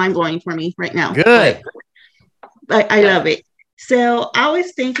just mind-blowing for me right now. Good. I love it. So I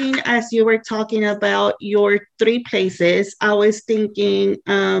was thinking, as you were talking about your 3 places, I was thinking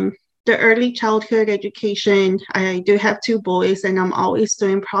the early childhood education. I do have 2 boys and I'm always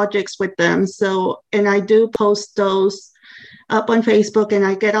doing projects with them. So, and I do post those up on Facebook and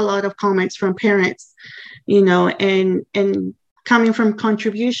I get a lot of comments from parents, you know, and coming from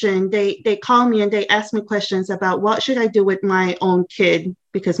contribution, they call me and they ask me questions about what should I do with my own kid,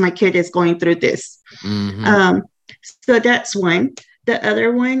 because my kid is going through this. Mm-hmm. So that's one. The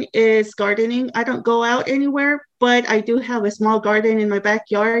other one is gardening. I don't go out anywhere, but I do have a small garden in my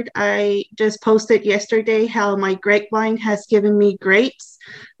backyard. I just posted yesterday how my grapevine has given me grapes,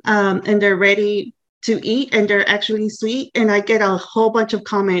 and they're ready to eat and they're actually sweet. And I get a whole bunch of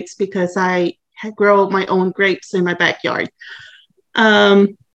comments because I grow my own grapes in my backyard.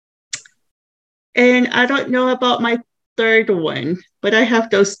 And I don't know about my third one, but I have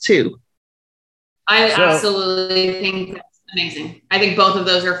those 2. I absolutely think that's amazing. I think both of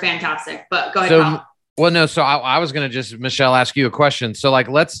those are fantastic, but go ahead, Kyle. Well, no, so I was going to just, Michelle, ask you a question. So like,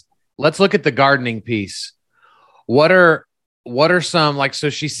 let's look at the gardening piece. What are some, like, so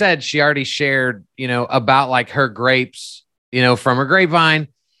she said she already shared, you know, about like her grapes, you know, from her grapevine.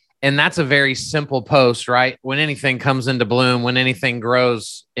 And that's a very simple post, right? When anything comes into bloom, when anything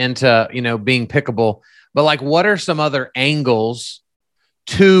grows into, you know, being pickable. But like, what are some other angles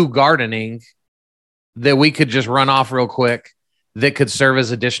to gardening that we could just run off real quick that could serve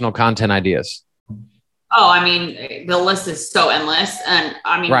as additional content ideas? Oh, I mean, the list is so endless. And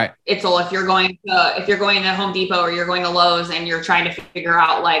I mean, right. If you're going to Home Depot or you're going to Lowe's and you're trying to figure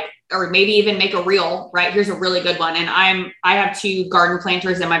out like, or maybe even make a reel, right? Here's a really good one. And I have 2 garden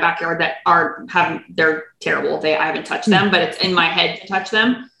planters in my backyard that they're terrible. I haven't touched them, but it's in my head to touch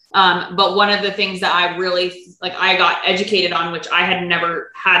them. But one of the things that I really, like, I got educated on, which I had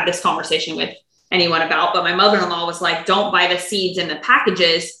never had this conversation with anyone about, but my mother-in-law was like, don't buy the seeds in the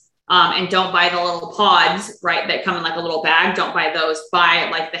packages, and don't buy the little pods, right, that come in like a little bag. Don't buy those. Buy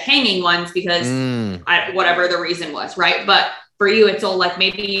like the hanging ones, because whatever the reason was, right? But for you, it's all like,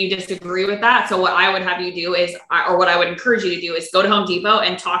 maybe you disagree with that. So what I would have you do is, or what I would encourage you to do is go to Home Depot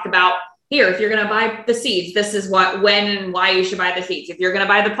and talk about, here, if you're going to buy the seeds, this is when and why you should buy the seeds. If you're going to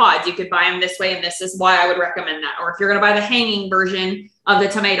buy the pods, you could buy them this way, and this is why I would recommend that. Or if you're going to buy the hanging version of the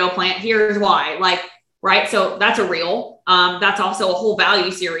tomato plant, here's why. Like, right? So that's a reel. That's also a whole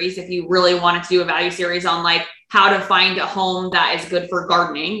value series. If you really wanted to do a value series on like how to find a home that is good for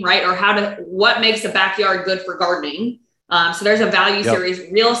gardening, right? Or what makes a backyard good for gardening. So there's a value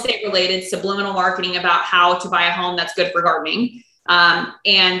series, real estate related, subliminal marketing about how to buy a home that's good for gardening.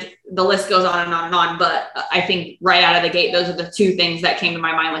 And the list goes on and on and on. But I think right out of the gate, those are the two things that came to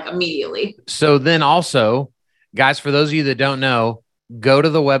my mind like immediately. So then also, guys, for those of you that don't know, go to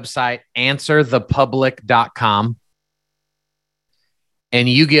the website answerthepublic.com and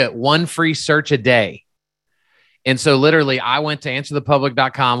you get one free search a day. And so literally I went to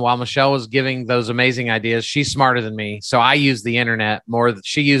answerthepublic.com while Michelle was giving those amazing ideas. She's smarter than me. So I use the internet more.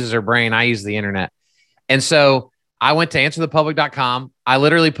 She uses her brain. I use the internet. And so I went to answerthepublic.com. I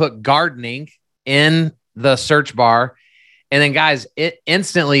literally put gardening in the search bar. And then guys, it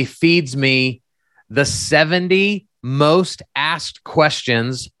instantly feeds me the 70 most asked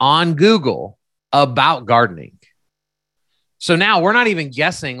questions on Google about gardening. So now we're not even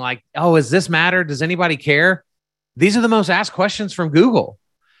guessing like, oh, does this matter? Does anybody care? These are the most asked questions from Google,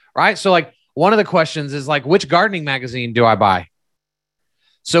 right? So like one of the questions is like, which gardening magazine do I buy?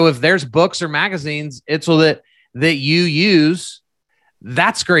 So if there's books or magazines, it's that you use,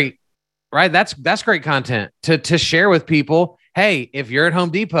 that's great, right? That's great content to share with people. Hey, if you're at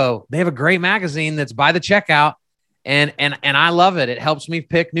Home Depot, they have a great magazine that's by the checkout. And I love it. It helps me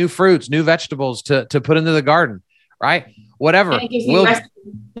pick new fruits, new vegetables to put into the garden, right? Whatever. And it gives me recipes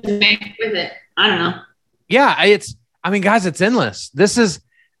to make with it. I don't know. Yeah, guys, it's endless. This is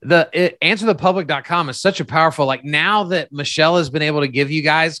answerthepublic.com is such a powerful, like now that Michelle has been able to give you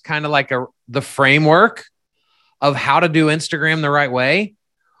guys kind of like the framework of how to do Instagram the right way,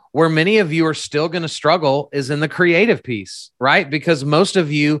 where many of you are still going to struggle is in the creative piece, right? Because most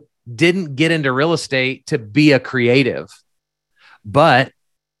of you didn't get into real estate to be a creative, but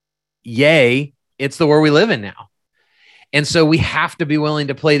yay, it's the world we live in now. And so we have to be willing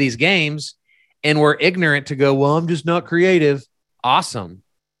to play these games. And we're ignorant to go, well, I'm just not creative. Awesome.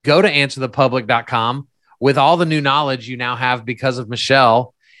 Go to answerthepublic.com with all the new knowledge you now have because of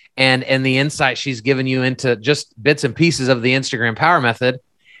Michelle and the insight she's given you into just bits and pieces of the Instagram power method.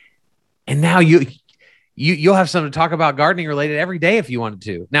 And now you'll have something to talk about gardening related every day if you wanted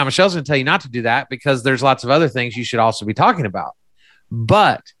to. Now, Michelle's going to tell you not to do that because there's lots of other things you should also be talking about.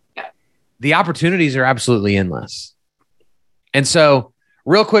 But the opportunities are absolutely endless. And so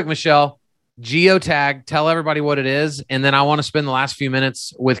real quick, Michelle, geotag, tell everybody what it is. And then I want to spend the last few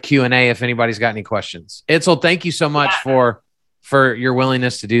minutes with Q&A if anybody's got any questions. Itzel, thank you so much for your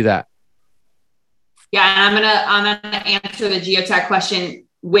willingness to do that. Yeah. And I'm going to answer the geotag question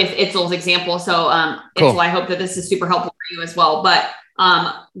with Itzel's example. So, cool. Itzel, I hope that this is super helpful for you as well, but,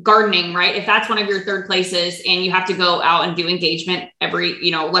 gardening, right? If that's one of your third places and you have to go out and do engagement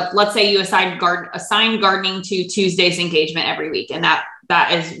every, let's say you assign gardening to Tuesday's engagement every week. And that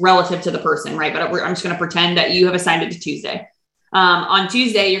is relative to the person, right? But I'm just going to pretend that you have assigned it to Tuesday. On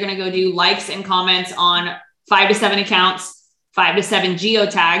Tuesday, you're going to go do likes and comments on 5 to 7 accounts, 5 to 7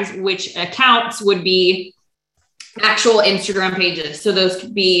 geotags, which accounts would be actual Instagram pages. So those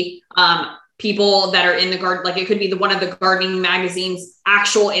could be people that are in the garden. Like it could be one of the gardening magazine's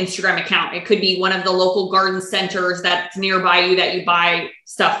actual Instagram account. It could be one of the local garden centers that's nearby you that you buy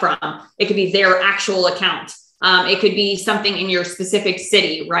stuff from. It could be their actual account. It could be something in your specific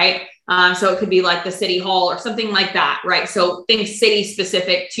city, right? So it could be like the city hall or something like that, right? So think city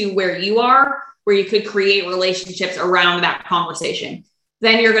specific to where you are, where you could create relationships around that conversation.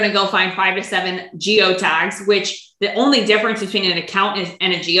 Then you're going to go find 5 to 7 geotags, which the only difference between an account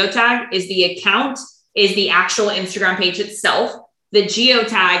and a geotag is the account is the actual Instagram page itself. The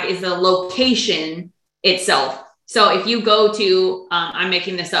geotag is the location itself. So if you go to, I'm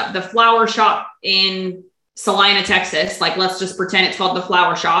making this up, the flower shop in Salina, Texas, like let's just pretend it's called the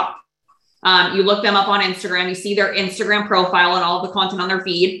Flower Shop. You look them up on Instagram, you see their Instagram profile and all of the content on their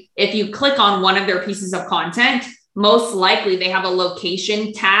feed. If you click on one of their pieces of content, most likely they have a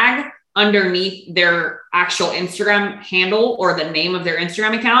location tag underneath their actual Instagram handle or the name of their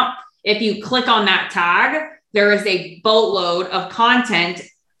Instagram account. If you click on that tag, there is a boatload of content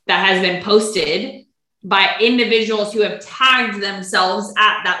that has been posted by individuals who have tagged themselves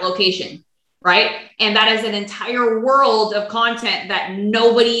at that location, right? And that is an entire world of content that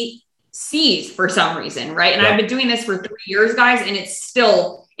nobody sees for some reason, right? And I've been doing this for 3 years, guys, and it's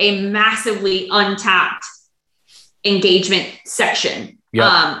still a massively untapped engagement section.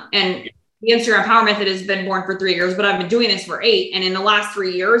 And the Instagram Power Method has been born for 3 years, but I've been doing this for 8. And in the last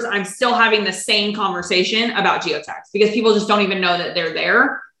 3 years, I'm still having the same conversation about geotags because people just don't even know that they're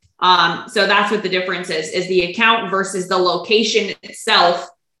there. So that's what the difference is the account versus the location itself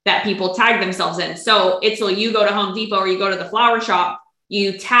that people tag themselves in. So you go to Home Depot or you go to the flower shop,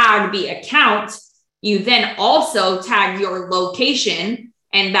 you tag the account, you then also tag your location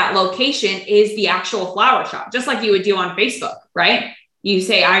And that location is the actual flower shop, just like you would do on Facebook, right? You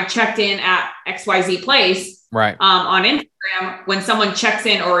say, I checked in at XYZ place. Right. On Instagram, when someone checks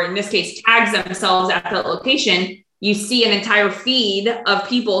in, or in this case, tags themselves at the location, you see an entire feed of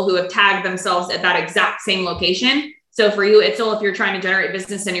people who have tagged themselves at that exact same location. So for you, it's still, if you're trying to generate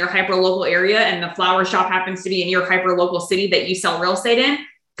business in your hyper local area and the flower shop happens to be in your hyper local city that you sell real estate in,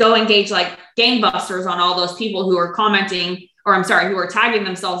 go engage like gangbusters on all those people who are commenting, or I'm sorry, who are tagging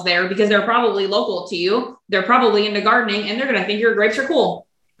themselves there, because they're probably local to you. They're probably into gardening and they're going to think your grapes are cool.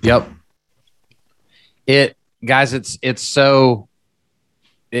 Yep. Guys, it's so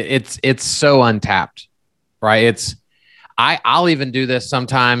untapped, right? I'll even do this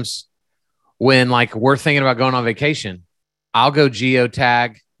sometimes when like we're thinking about going on vacation. I'll go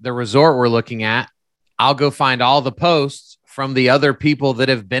geotag the resort we're looking at. I'll go find all the posts from the other people that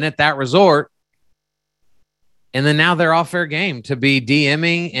have been at that resort. And then now they're all fair game to be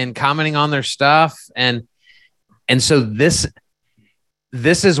DMing and commenting on their stuff. And so this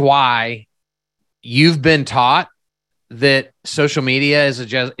is why you've been taught that social media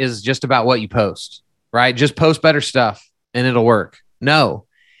is just about what you post, right? Just post better stuff and it'll work. No,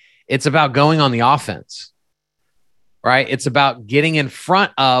 it's about going on the offense, right? It's about getting in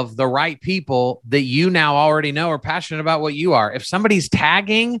front of the right people that you now already know are passionate about what you are. If somebody's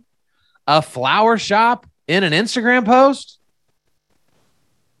tagging a flower shop in an Instagram post,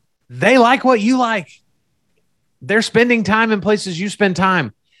 they like what you like. They're spending time in places you spend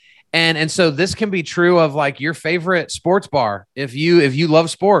time. And so this can be true of like your favorite sports bar. If you love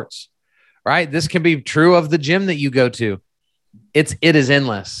sports, right? This can be true of the gym that you go to. It is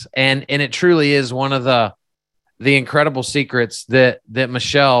endless. And it truly is one of the incredible secrets that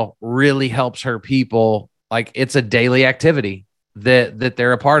Michelle really helps her people. Like, it's a daily activity that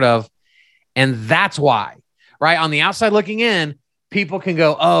they're a part of. And that's why, right? On the outside looking in, people can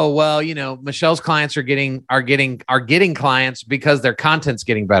go, oh, well, Michelle's clients are getting clients because their content's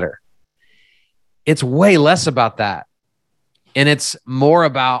getting better. It's way less about that. And it's more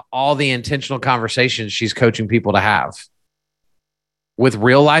about all the intentional conversations she's coaching people to have with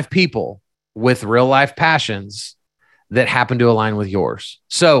real life people, with real life passions that happen to align with yours.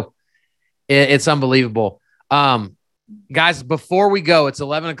 So it's unbelievable. Guys, before we go, it's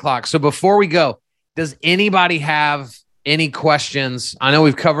 11 o'clock. So before we go, does anybody have any questions? I know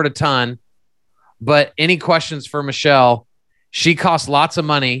we've covered a ton, but any questions for Michelle? She costs lots of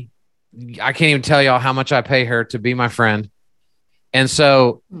money. I can't even tell y'all how much I pay her to be my friend. And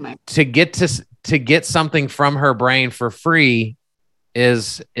so to get something from her brain for free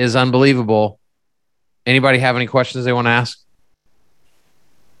is unbelievable. Anybody have any questions they want to ask?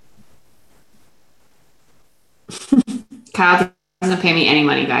 Kyle doesn't pay me any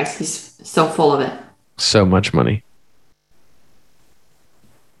money, guys. He's so full of it. So much money.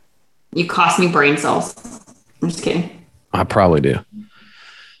 You cost me brain cells. I'm just kidding. I probably do.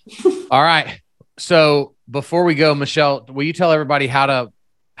 All right. So before we go, Michelle, will you tell everybody how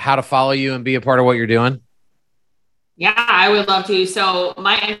to follow you and be a part of what you're doing? Yeah, I would love to. So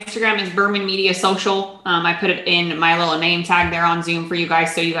my Instagram is Berman Media Social. I put it in my little name tag there on Zoom for you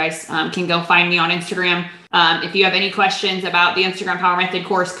guys, so you guys can go find me on Instagram. If you have any questions about the Instagram Power Method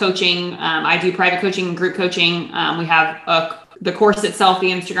course coaching, I do private coaching and group coaching. We have the course itself,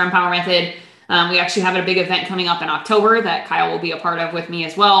 the Instagram Power Method. We actually have a big event coming up in October that Kyle will be a part of with me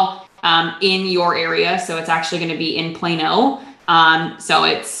as well in your area. So it's actually going to be in Plano. So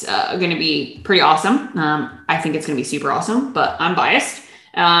it's going to be pretty awesome. I think it's going to be super awesome, but I'm biased.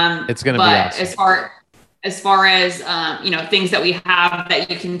 It's going to be awesome. As far as, things that we have that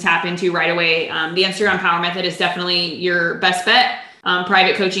you can tap into right away, the Instagram Power Method is definitely your best bet.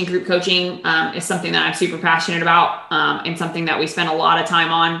 Private coaching, group coaching is something that I'm super passionate about and something that we spend a lot of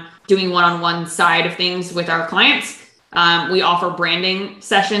time on doing one-on-one side of things with our clients. We offer branding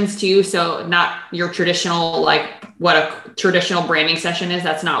sessions too. So not your traditional, like what a traditional branding session is.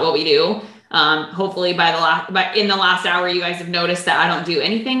 That's not what we do. Hopefully but in the last hour, you guys have noticed that I don't do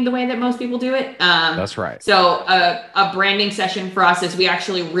anything the way that most people do it. That's right. So a branding session for us is we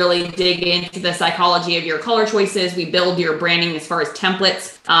actually really dig into the psychology of your color choices. We build your branding as far as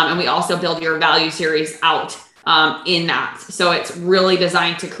templates. And we also build your value series out in that. So it's really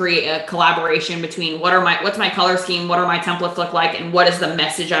designed to create a collaboration between what's my color scheme, what are my templates look like, and what is the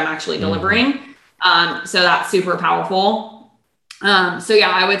message I'm actually delivering. So that's super powerful. So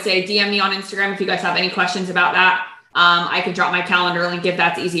yeah, I would say DM me on Instagram if you guys have any questions about that. I could drop my calendar link if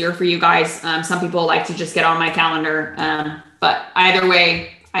that's easier for you guys. Some people like to just get on my calendar. But either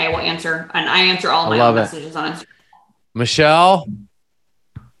way, I will answer, and I answer all my own messages on Instagram. Michelle,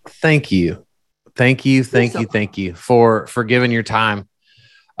 thank you. Thank you for giving your time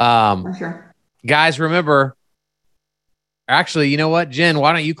For sure. Guys, remember, actually, you know what, Jen,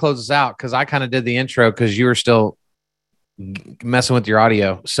 why don't you close us out? Because I kind of did the intro because you were still messing with your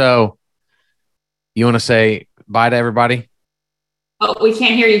audio. So you want to say bye to everybody? Oh, we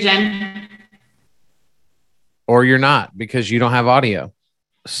can't hear you, Jen. Or you're not because you don't have audio.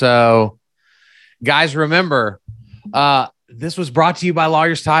 So guys, remember, this was brought to you by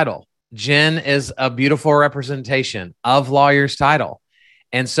Lawyer's Title. Jen is a beautiful representation of Lawyer's Title.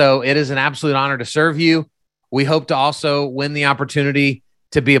 And so it is an absolute honor to serve you. We hope to also win the opportunity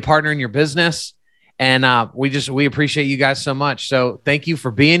to be a partner in your business. And we appreciate you guys so much. So thank you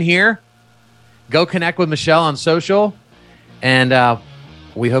for being here. Go connect with Michelle on social. And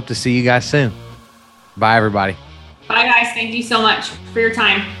we hope to see you guys soon. Bye, everybody. Bye, guys. Thank you so much for your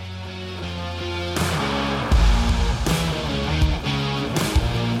time.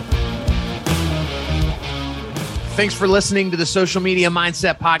 Thanks for listening to the Social Media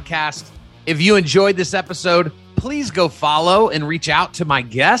Mindset Podcast. If you enjoyed this episode, please go follow and reach out to my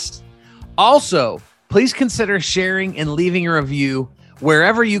guest. Also, please consider sharing and leaving a review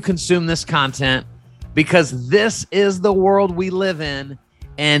wherever you consume this content, because this is the world we live in,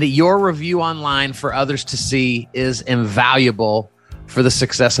 and your review online for others to see is invaluable for the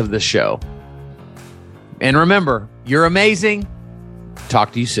success of this show. And remember, you're amazing.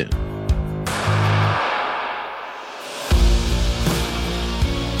 Talk to you soon.